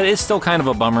get it, but it's still kind of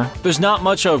a bummer. There's not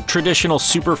much a traditional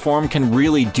super form can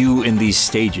really do in these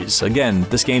stages. Again,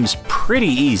 this game's pretty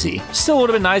easy. Still would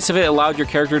have been nice if it allowed your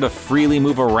character to freely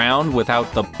move around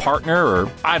without the partner,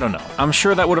 or I don't know. I'm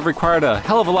sure that would have required a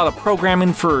hell of a lot of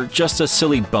programming for just a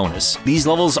silly bonus. These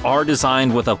levels are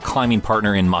designed with a climbing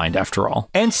partner in mind, after all.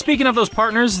 And speaking of those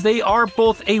partners, they are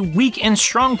both a weak and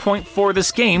strong point for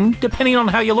this game, depending on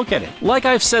how you look at it. Like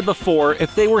I've said before,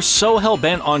 if they were so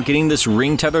hell-bent on getting this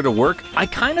ring tether to work, I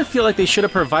kind of feel like they should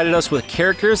have provided us with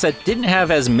characters that didn't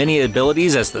have as many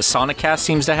abilities as the Sonic cast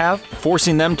seems to have,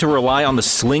 forcing them to rely on the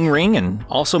sling-ring and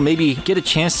also maybe get a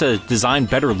chance to design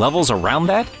better levels around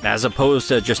that, as opposed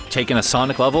to just taking a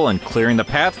Sonic level and clearing the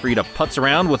path for you to putz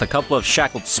around with a couple of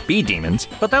shackled speed demons.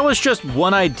 But that was just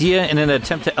one idea in an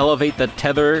attempt to elevate the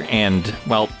tether and,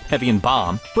 well, Heavy and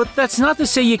Bomb. But that's not to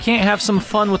say you can't have some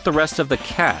fun with the rest of the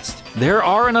cast. There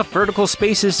are enough vertical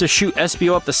spaces to shoot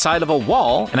Espio up the side of a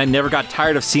wall, and I never got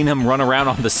tired of seeing him run around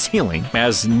on the ceiling,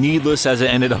 as needless as it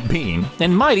ended up being.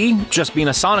 And Mighty, just being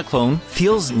a Sonic clone,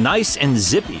 feels nice and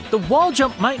zippy. The wall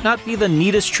jump might not be the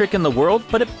neatest trick in the world,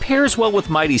 but it pairs well with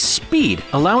Mighty's speed,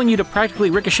 allowing you to practically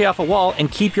ricochet off a wall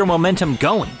and keep your momentum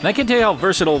going. And I can tell you how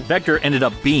versatile Vector ended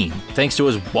up being, thanks to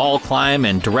his wall climb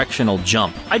and directional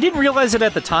jump. I didn't realize it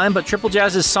at the time, but Triple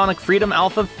Jazz's Sonic Freedom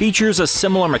Alpha features a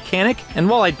similar mechanic, and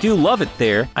while I do love it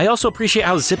there, I also appreciate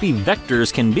how zippy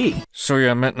Vectors can be. So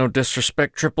yeah, I meant no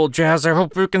disrespect, Triple Jazz. I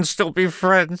hope we can still be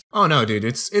friends. Oh no, dude,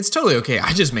 it's totally okay.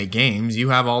 I just make games. You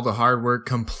have all the hard work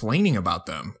complaining about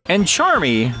them. And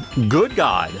Charmy, good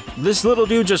God, this little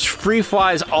dude just free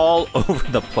flies all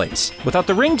over the place. Without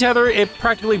the ring tether, it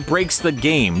practically breaks the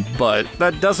game, but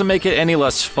that doesn't make it any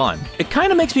less fun. It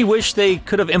kind of makes me wish they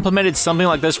could have implemented something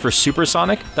like this for Super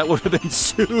Sonic. That would have been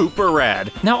super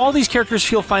rad. Now, all these characters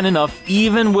feel fine enough,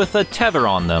 even with a tether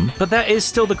on them, but that is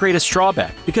still the greatest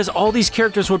drawback, because all these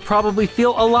characters would probably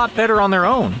feel a lot better on their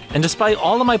own. And despite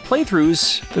all of my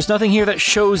playthroughs, there's nothing here that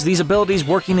shows these abilities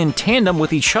working in tandem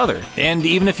with each other. And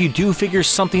even if you do figure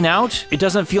something out, it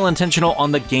doesn't feel intentional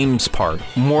on the game's part,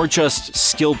 more just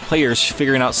skilled players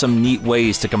figuring out some neat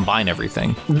ways to combine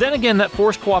everything. Then again, that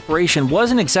forced cooperation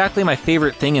wasn't exactly my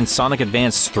favorite thing in Sonic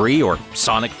Advance 3 or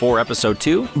Sonic 4 Episode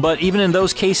 2, but even in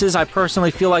those cases, I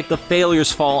personally feel like the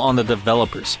failures fall on the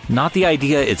developers. not the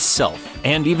idea itself.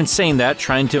 And even saying that,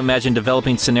 trying to imagine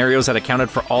developing scenarios that accounted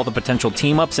for all the potential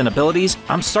team-ups and abilities,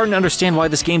 I'm starting to understand why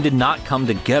this game did not come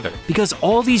together. Because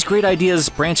all these great ideas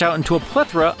branch out into a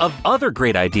plethora of other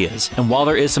great ideas, and while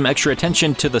there is some extra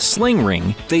attention to the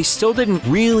sling-ring, they still didn't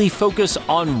really focus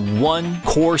on one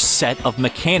core set of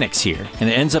mechanics here, and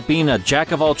it ends up being a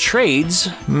jack-of-all-trades,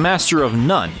 master of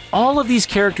none. All of these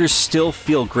characters still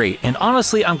feel great, and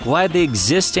honestly, I'm glad they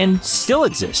exist and still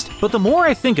exist. But the more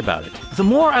I think about it, the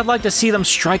more I'd like to see them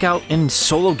strike out in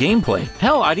solo gameplay.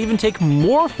 Hell, I'd even take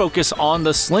more focus on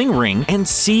the sling ring and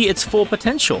see its full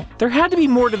potential. There had to be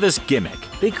more to this gimmick.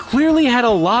 They clearly had a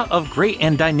lot of great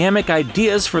and dynamic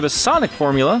ideas for the Sonic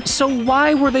formula, so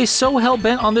why were they so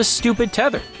hell-bent on this stupid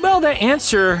tether? Well, the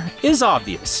answer is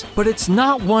obvious, but it's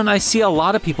not one I see a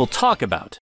lot of people talk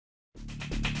about.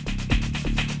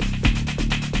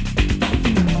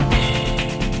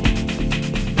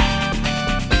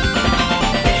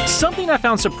 Something I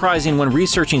found surprising when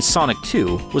researching Sonic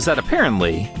 2 was that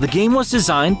apparently, the game was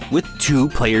designed with 2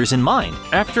 players in mind.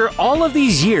 After all of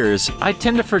these years, I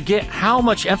tend to forget how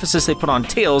much emphasis they put on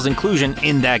Tails' inclusion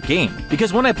in that game.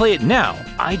 Because when I play it now,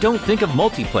 I don't think of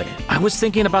multiplayer. I was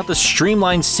thinking about the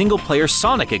streamlined single-player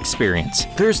Sonic experience.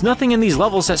 There's nothing in these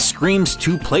levels that screams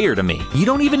 2-player to me. You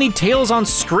don't even need Tails on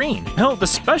screen. Hell, the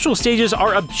special stages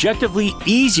are objectively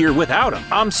easier without him.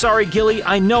 I'm sorry, Gilly,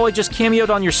 I know I just cameoed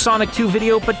on your Sonic 2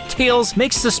 video, but Tails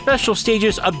makes the special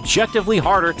stages objectively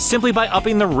harder simply by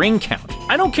upping the ring count.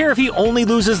 I don't care if he only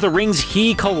loses the rings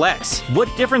he collects.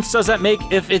 What difference does that make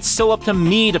if it's still up to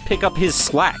me to pick up his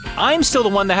slack? I'm still the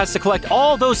one that has to collect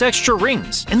all those extra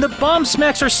rings, and the bomb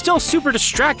smacks are still super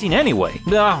distracting anyway.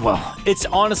 Well, it's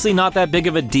honestly not that big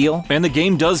of a deal, and the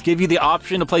game does give you the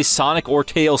option to play Sonic or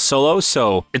Tails solo,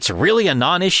 so it's really a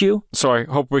non-issue. So I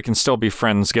hope we can still be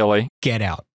friends, Gilly. Get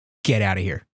out. Get out of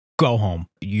here. Go home.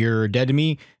 You're dead to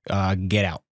me. Get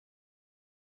out.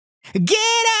 Get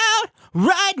out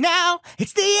right now.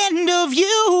 It's the end of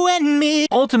you and me.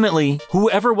 Ultimately,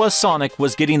 whoever was Sonic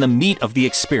was getting the meat of the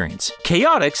experience.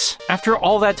 Chaotix, after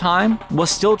all that time,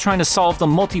 was still trying to solve the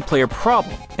multiplayer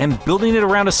problem, and building it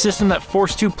around a system that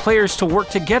forced 2 players to work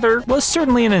together was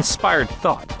certainly an inspired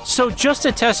thought. So just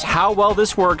to test how well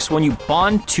this works when you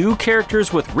bond 2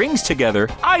 characters with rings together,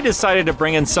 I decided to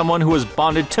bring in someone who was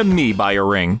bonded to me by a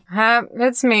ring.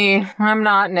 It's me. I'm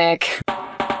not Nick.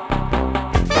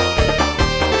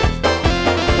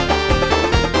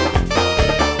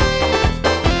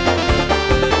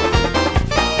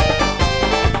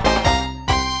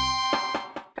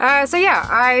 So yeah,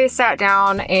 I sat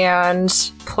down and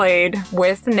played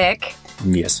with Nick.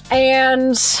 Yes.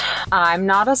 And I'm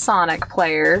not a Sonic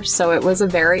player, so it was a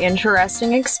very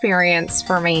interesting experience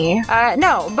for me.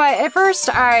 No, but at first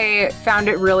I found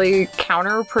it really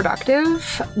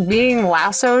counterproductive. Being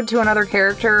lassoed to another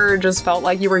character just felt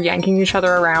like you were yanking each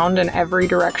other around in every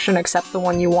direction except the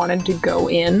one you wanted to go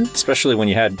in. Especially when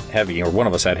you had Heavy, or one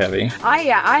of us had Heavy. I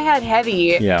had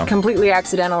Heavy completely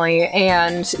accidentally,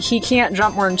 and he can't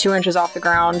jump more than 2 inches off the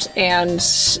ground, and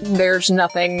there's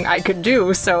nothing I could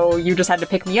do, so you just had to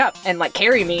pick me up and like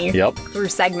carry me through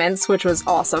segments, which was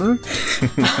awesome.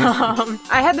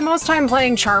 I had the most time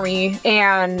playing Charmy,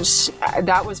 and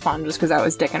that was fun just because I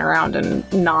was dicking around and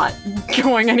not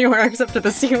going anywhere except to the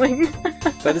ceiling.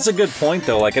 That is a good point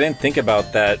though. Like, I didn't think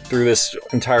about that through this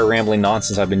entire rambling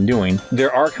nonsense I've been doing.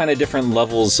 There are kind of different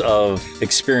levels of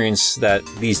experience that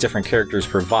these different characters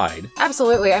provide.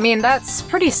 Absolutely. I mean, that's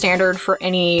pretty standard for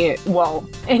any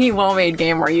well-made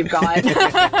game where you've got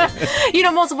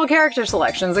multiple character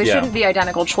selections. They shouldn't be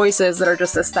identical choices that are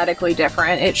just aesthetically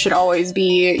different. It should always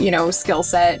be, skill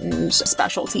set and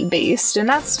specialty based, and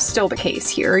that's still the case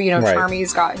here. Right.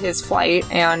 Charmy's got his flight,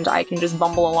 and I can just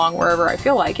bumble along wherever I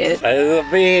feel like it.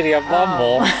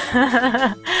 Bumble.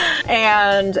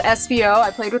 And SBO,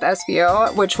 I played with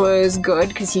SBO, which was good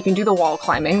because he can do the wall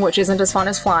climbing, which isn't as fun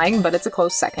as flying, but it's a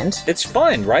close second. It's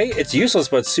fun, right? It's useless,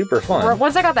 but it's super fun.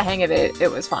 Once I got the hang of it, it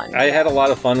was fun. I had a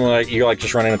lot of fun when you're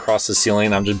just running across the ceiling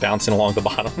and I'm just bouncing along the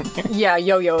bottom. Yeah,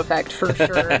 yo-yo effect for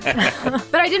sure.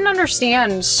 But I didn't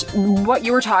understand what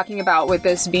you were talking about with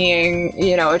this being,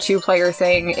 a 2-player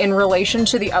thing in relation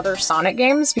to the other Sonic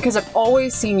games, because I've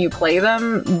always seen you play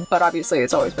them, but obviously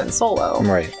it's always been solo.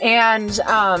 Right. And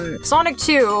Sonic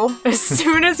 2, as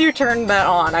soon as you turned that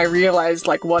on, I realized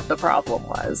what the problem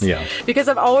was. Yeah. Because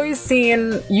I've always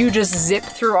seen you just zip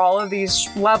through all of these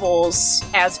levels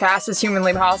as fast as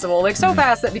humanly possible. So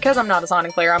fast that because I'm not a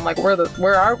Sonic player, I'm like,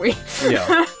 where are we?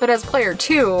 Yeah. But as player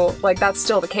 2, like, that's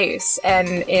still the case. And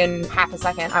in half a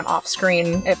second, I'm off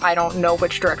screen if I don't know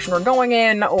which direction we're going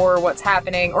in or what's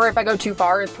happening. Or if I go too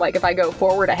far, like if I go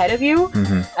forward ahead of you,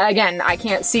 again, I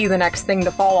can't see the next thing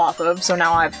to fall off of. So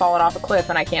now I've fallen off a cliff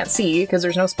and I can't see because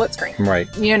there's no split screen. Right.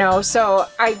 You know, so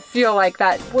I feel like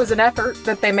that was an effort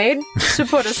that they made to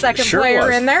put a second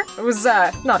player in there. It was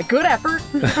not a good effort.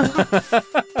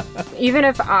 Even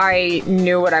if I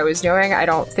knew what I was doing, I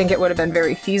don't think it would have been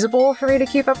very feasible for me to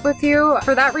keep up with you.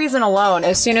 For that reason alone,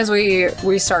 as soon as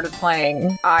we started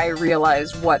playing, I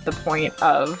realized what the point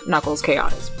of Knuckles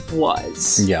Chaotix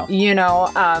was. Yeah. You know,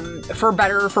 for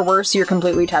better or for worse, you're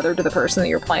completely tethered to the person that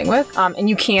you're playing with, and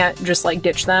you can't just like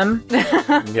ditch them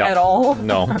at all.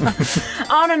 No.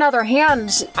 On another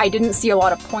hand, I didn't see a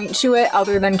lot of point to it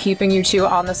other than keeping you two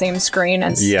on the same screen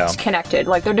and connected.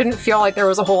 Like, there didn't feel like there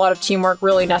was a whole lot of teamwork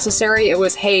really necessary. It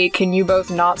was, hey, can you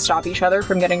both not stop each other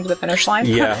from getting to the finish line?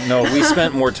 Yeah, no, we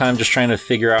spent more time just trying to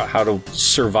figure out how to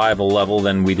survive a level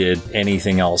than we did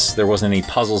anything else. There wasn't any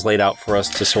puzzles laid out for us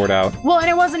to sort out. Well, and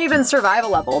it wasn't even survive a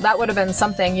level. That would have been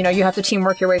something, you know, you have to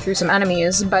teamwork your way through some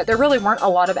enemies, but there really weren't a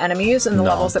lot of enemies in the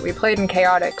levels that we played in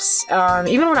Chaotix.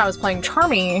 Even when I was playing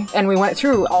Charmy and we went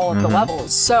through all of the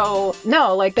levels. So,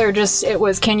 no, like, they're just, it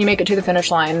was, can you make it to the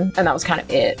finish line? And that was kind of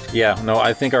it. Yeah, no,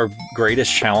 I think our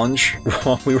greatest challenge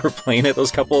while we were playing it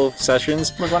those couple of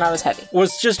sessions was when I was heavy.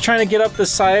 Was just trying to get up the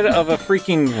side of a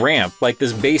freaking ramp, like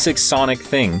this basic Sonic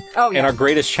thing. Oh, yeah. And our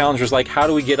greatest challenge was like, how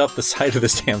do we get up the side of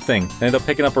this damn thing? I ended up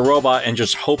picking up a robot and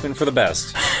just hoping for the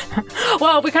best.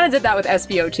 Well, we kind of did that with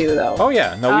SBO too, though. Oh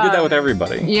yeah, no, we did that with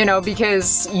everybody. You know,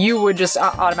 because you would just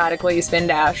automatically spin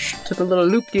dash to the little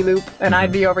loop-de-loop, and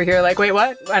I'd be over here like, wait,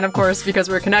 what? And of course, because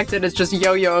we're connected, it's just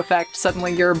yo-yo effect.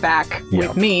 Suddenly you're back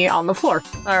with me on the floor.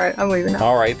 All right, I'm leaving now.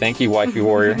 All right, thank you, Wifey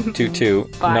Warrior. Toot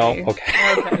toot. Bye. No,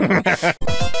 okay.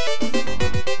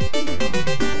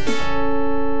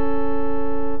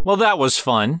 Well, that was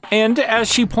fun. And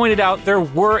as she pointed out, there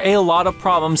were a lot of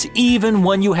problems even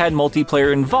when you had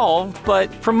multiplayer involved,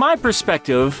 but from my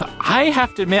perspective, I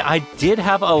have to admit I did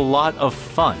have a lot of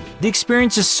fun. The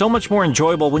experience is so much more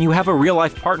enjoyable when you have a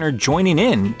real-life partner joining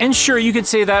in. And sure, you could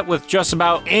say that with just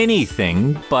about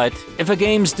anything, but if a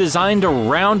game's designed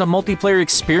around a multiplayer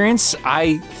experience,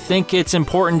 I think it's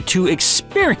important to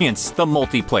experience the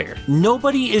multiplayer.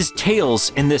 Nobody is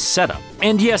Tails in this setup.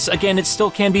 And yes, again, it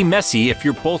still can be messy if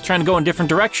you're both trying to go in different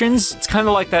directions. It's kind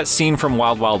of like that scene from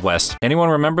Wild Wild West. Anyone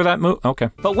remember that movie?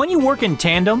 Okay. But when you work in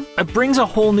tandem, it brings a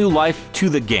whole new life to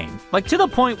the game. Like, to the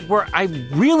point where I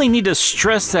really need to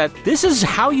stress that this is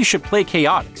how you should play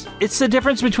Chaotix. It's the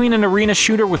difference between an arena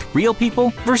shooter with real people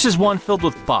versus one filled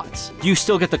with bots. You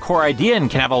still get the core idea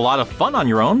and can have a lot of fun on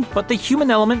your own, but the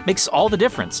human element makes all the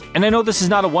difference. And I know this is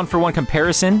not a one-for-one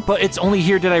comparison, but it's only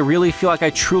here did I really feel like I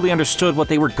truly understood what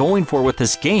they were going for with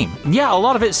this game. Yeah, a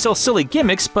lot of it's still silly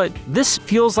gimmicks, but this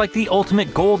feels like the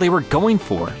ultimate goal they were going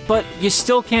for. But you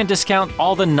still can't discount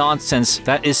all the nonsense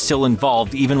that is still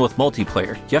involved even with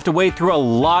multiplayer. You have to wade through a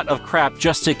lot of crap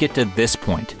just to get to this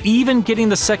point. Even getting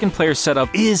the second player set up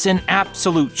is an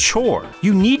absolute chore.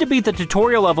 You need to beat the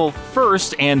tutorial level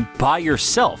first and by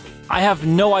yourself. I have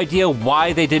no idea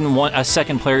why they didn't want a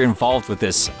second player involved with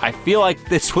this. I feel like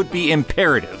this would be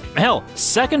imperative. Hell,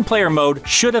 second player mode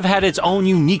should have had its own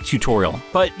unique tutorial.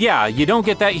 But yeah, you don't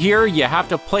get that here. You have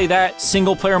to play that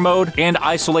single player mode and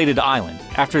isolated island.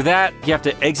 After that, you have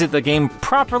to exit the game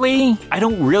properly. I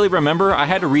don't really remember. I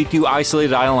had to redo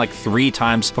isolated island like 3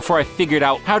 times before I figured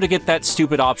out how to get that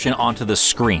stupid option onto the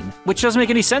screen. Which doesn't make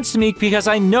any sense to me because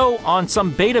I know on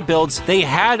some beta builds, they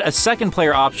had a second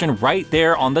player option right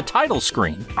there on the title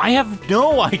screen. I have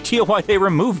no idea why they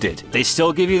removed it. They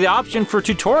still give you the option for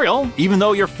tutorial, even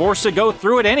though you're forced to go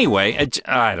through it anyway.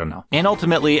 I don't know. And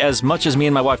ultimately, as much as me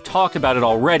and my wife talked about it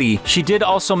already, she did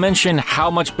also mention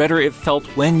how much better it felt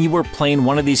when you were playing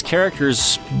one of these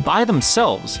characters by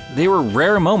themselves. They were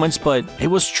rare moments, but it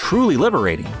was truly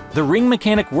liberating. The ring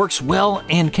mechanic works well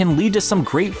and can lead to some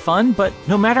great fun, but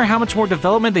no matter how much more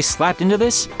development they slapped into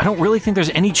this, I don't really think there's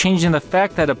any change in the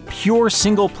fact that a pure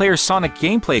single-player Sonic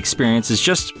gameplay experience is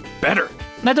just better.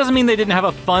 That doesn't mean they didn't have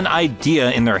a fun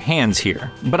idea in their hands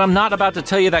here, but I'm not about to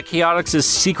tell you that Chaotix is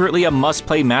secretly a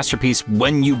must-play masterpiece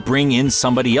when you bring in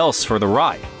somebody else for the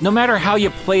ride. No matter how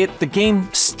you play it, the game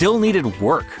still needed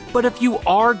work. But if you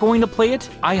are going to play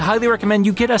it, I highly recommend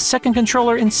you get a second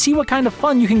controller and see what kind of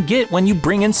fun you can get when you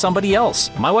bring in somebody else.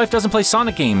 My wife doesn't play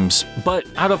Sonic games, but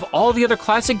out of all the other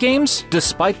classic games,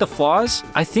 despite the flaws,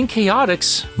 I think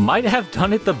Chaotix might have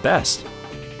done it the best.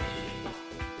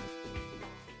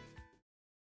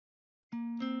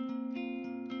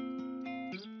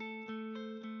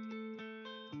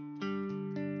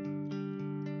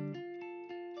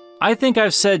 I think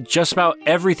I've said just about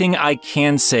everything I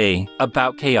can say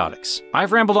about Chaotix.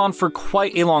 I've rambled on for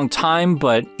quite a long time,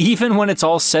 but even when it's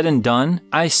all said and done,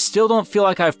 I still don't feel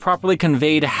like I've properly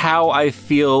conveyed how I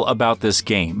feel about this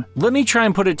game. Let me try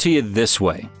and put it to you this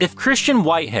way. If Christian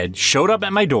Whitehead showed up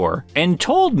at my door and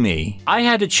told me I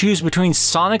had to choose between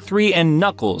Sonic 3 and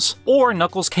Knuckles, or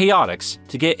Knuckles Chaotix,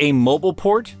 to get a mobile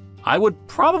port, I would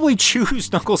probably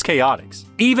choose Knuckles Chaotix.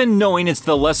 Even knowing it's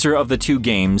the lesser of the two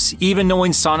games, even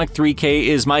knowing Sonic 3K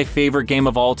is my favorite game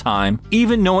of all time,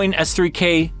 even knowing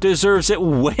S3K deserves it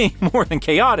way more than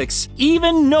Chaotix,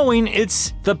 even knowing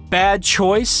it's the bad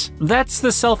choice, that's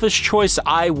the selfish choice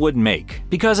I would make.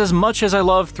 Because as much as I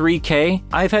love 3K,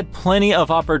 I've had plenty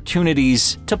of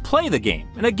opportunities to play the game.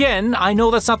 And again, I know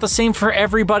that's not the same for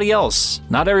everybody else.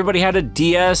 Not everybody had a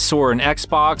DS or an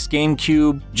Xbox,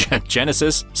 GameCube,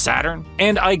 Genesis, Saturn,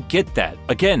 and I get that.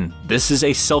 Again, this is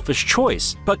a selfish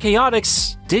choice, but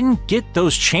Chaotix didn't get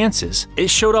those chances. It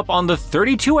showed up on the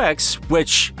 32X,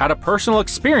 which, out of personal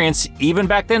experience, even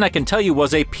back then I can tell you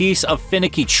was a piece of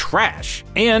finicky trash,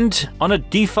 and on a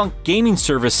defunct gaming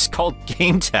service called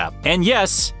GameTap. And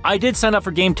yes, I did sign up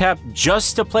for GameTap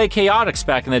just to play Chaotix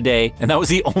back in the day, and that was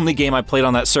the only game I played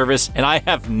on that service, and I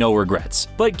have no regrets.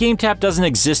 But GameTap doesn't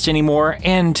exist anymore,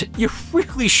 and you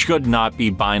really should not be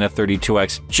buying a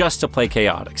 32X just to play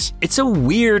Chaotix. It's a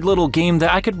weird little game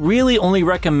that I could really only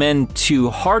recommend to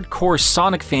hardcore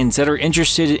Sonic fans that are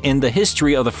interested in the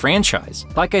history of the franchise.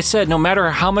 Like I said, no matter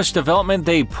how much development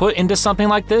they put into something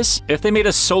like this, if they made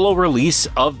a solo release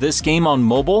of this game on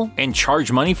mobile and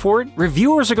charge money for it,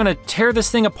 reviewers are going to tear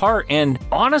this thing apart, and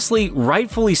honestly,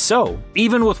 rightfully so.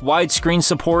 Even with widescreen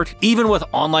support, even with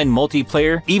online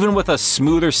multiplayer, even with a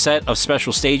smoother set of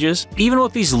special stages, even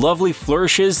with these lovely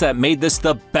flourishes that made this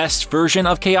the best version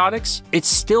of Chaotix, it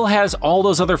still has all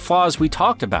those other flaws we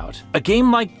talked about. A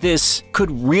game like this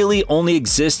could really only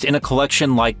exist in a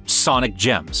collection like Sonic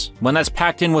Gems, one that's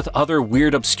packed in with other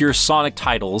weird obscure Sonic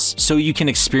titles so you can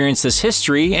experience this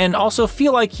history and also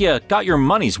feel like you got your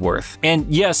money's worth. And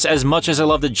yes, as much as I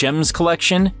love the Gems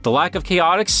collection, the lack of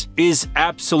Chaotix is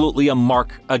absolutely a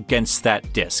mark against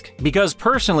that disc. Because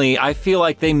personally, I feel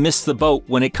like they missed the boat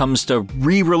when it comes to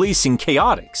re-releasing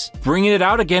Chaotix. Bringing it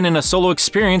out again in a solo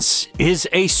experience is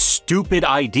a stupid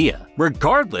idea.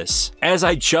 Regardless, as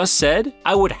I just said,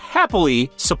 I would happily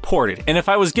support it. And if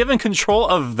I was given control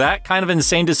of that kind of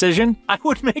insane decision, I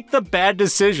would make the bad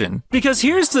decision. Because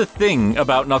here's the thing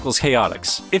about Knuckles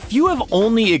Chaotix. If you have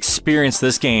only experienced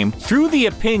this game through the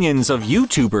opinions of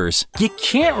YouTubers, you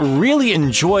can't really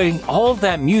enjoy all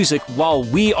that music while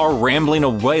we are rambling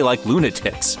away like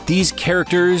lunatics. These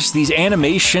characters, these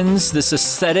animations, this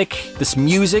aesthetic, this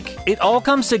music, it all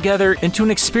comes together into an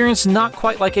experience not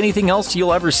quite like anything else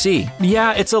you'll ever see.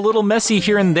 Yeah, it's a little messy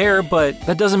here and there, but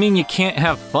that doesn't mean you can't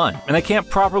have fun. And I can't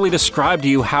properly describe to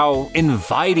you how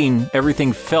inviting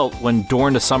everything felt when Door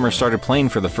into Summer started playing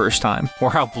for the first time, or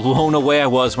how blown away I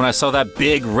was when I saw that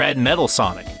big red metal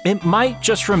Sonic. It might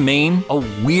just remain a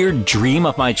weird dream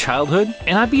of my childhood,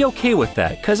 and I'd be okay with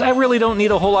that, because I really don't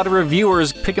need a whole lot of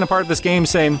reviewers picking apart this game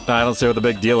saying, I don't see what the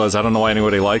big deal is, I don't know why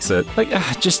anybody likes it. Like,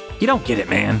 just, you don't get it,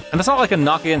 man. And it's not like a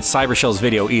knock against Cybershell's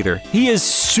video either. He is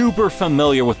super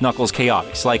familiar with Knuckles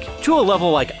Chaotix, like, to a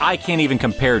level like I can't even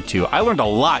compare it to. I learned a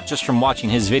lot just from watching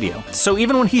his video. So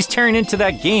even when he's tearing into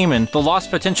that game and the lost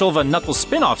potential of a Knuckles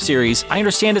spin-off series, I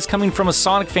understand it's coming from a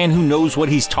Sonic fan who knows what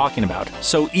he's talking about.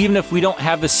 So even if we don't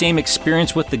have the same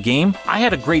experience with the game, I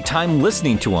had a great time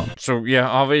listening to him. So yeah,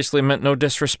 obviously meant no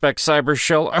disrespect,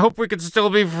 Cybershell. I hope we could still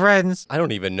be friends. I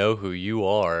don't even know who you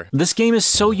are. This game is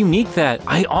so unique that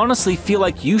I honestly feel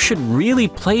like you should really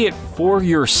play it for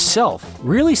yourself.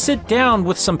 Really sit down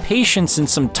with some patience and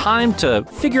some time to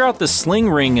figure out the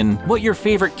sling-ring and what your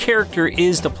favorite character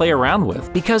is to play around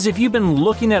with. Because if you've been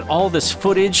looking at all this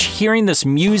footage, hearing this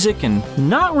music, and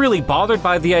not really bothered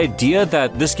by the idea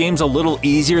that this game's a little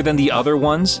easier than the other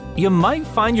ones, you might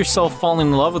find yourself falling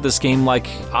in love with this game like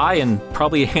I and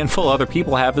probably a handful of other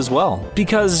people have as well.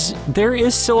 Because there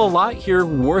is still a lot here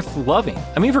worth loving.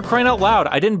 I mean, for crying out loud,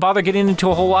 I didn't bother getting into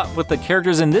a whole lot with the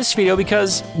characters in this video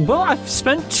because, well, I've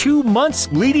spent 2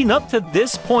 months leading up to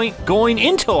this point going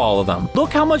into all of them.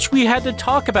 Look how much we had to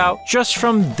talk about just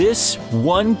from this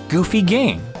one goofy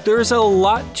game. there's a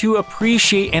lot to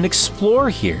appreciate and explore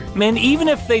here. And even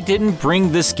if they didn't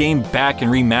bring this game back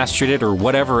and remastered it or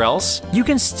whatever else, you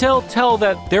can still tell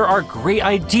that there are great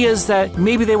ideas that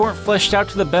maybe they weren't fleshed out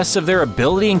to the best of their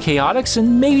ability in Chaotix,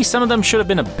 and maybe some of them should have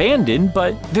been abandoned,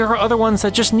 but there are other ones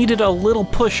that just needed a little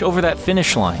push over that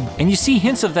finish line. And you see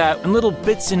hints of that in little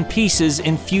bits and pieces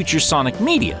in future Sonic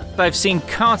media. I've seen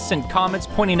constant comments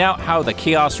pointing out how the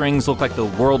Chaos Rings look like the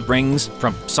World Rings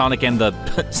from Sonic and the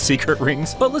Secret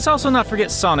Rings. But let's also not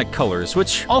forget Sonic Colors,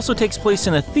 which also takes place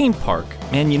in a theme park.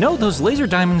 And you know, those laser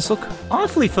diamonds look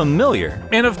awfully familiar.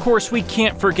 And of course, we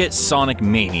can't forget Sonic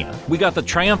Mania. We got the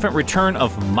triumphant return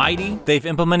of Mighty. They've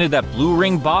implemented that blue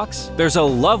ring box. There's a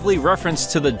lovely reference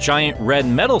to the giant red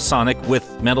Metal Sonic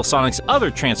with Metal Sonic's other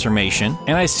transformation.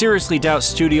 And I seriously doubt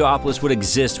Studiopolis would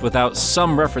exist without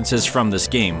some references from this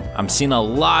game. I'm seeing a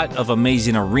lot of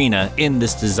amazing arena in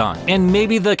this design. And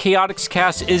maybe the Chaotix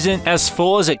cast isn't as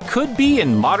full as it could be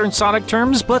in modern Sonic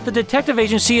terms, but the Detective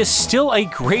Agency is still a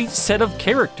great set of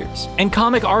characters. And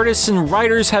comic artists and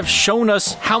writers have shown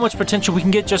us how much potential we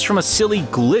can get just from a silly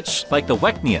glitch like the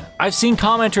Weknia. I've seen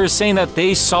commenters saying that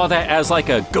they saw that as like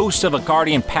a ghost of a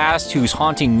guardian past who's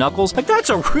haunting Knuckles. Like, that's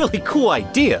a really cool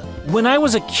idea. When I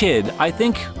was a kid, I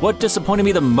think what disappointed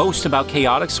me the most about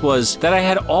Chaotix was that I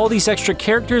had all these extra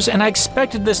characters and I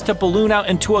expected this to balloon out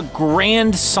into a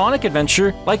grand Sonic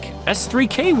adventure like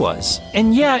S3K was.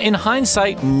 And yeah, in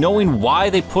hindsight, knowing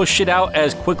why they pushed it out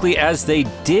as quickly as they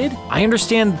did, I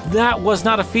understand that was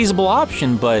not a feasible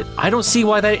option, but I don't see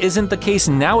why that isn't the case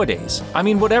nowadays. I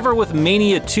mean, whatever with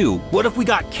Mania 2, what if we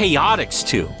got Chaotix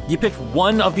 2? You pick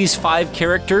one of these 5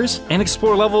 characters and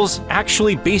explore levels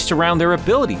actually based around their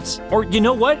abilities. Or you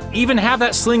know what? Even have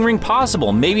that sling ring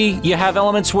possible. Maybe you have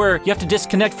elements where you have to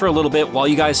disconnect for a little bit while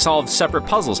you guys solve separate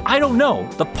puzzles. I don't know.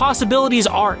 The possibilities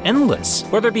are endless.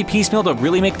 Whether it be piecemeal to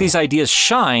really make these ideas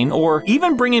shine, or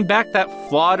even bringing back that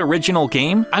flawed original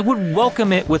game, I would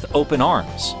welcome it with open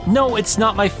arms. No, it's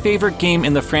not my favorite game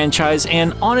in the franchise,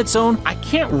 and on its own, I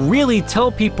can't really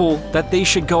tell people that they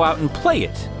should go out and play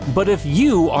it. But if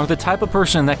you are the type of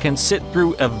person that can sit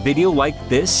through a video like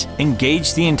this,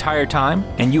 engaged the entire time,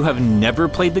 and you have never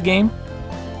played the game,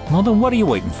 well then what are you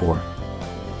waiting for?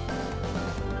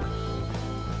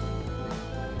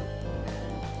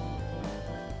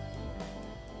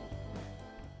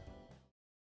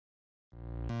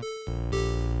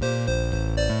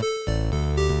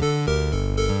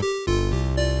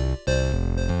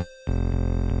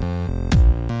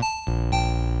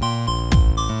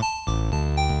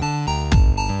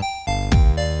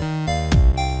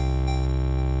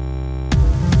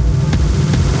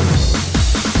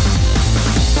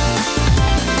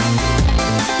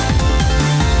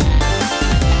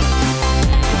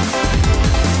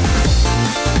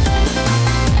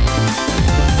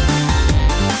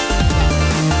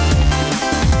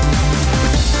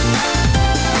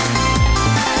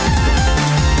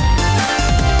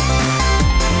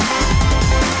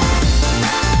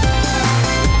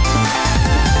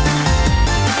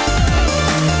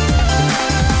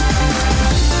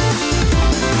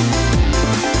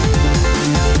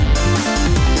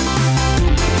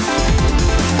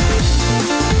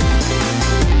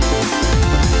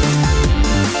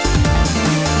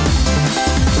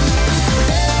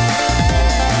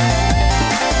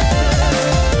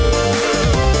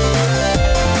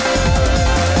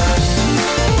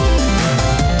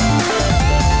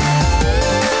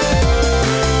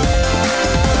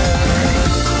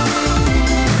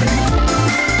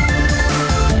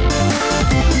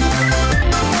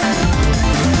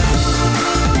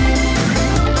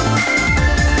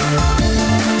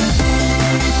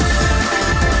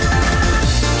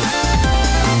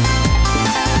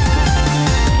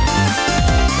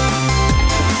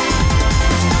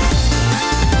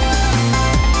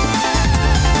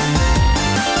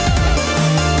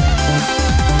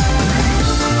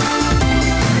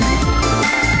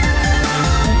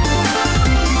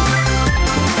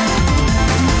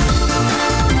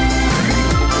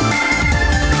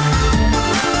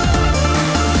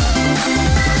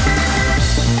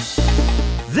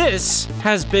 This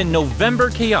has been November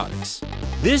Chaotix.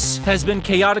 This has been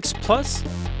Chaotix Plus.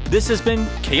 This has been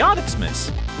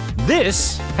Chaotixmas.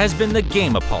 This has been the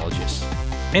Game Apologist.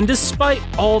 And despite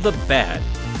all the bad,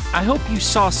 I hope you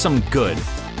saw some good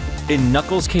in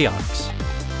Knuckles Chaotix.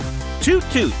 Toot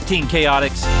toot, Team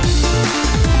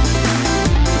Chaotix!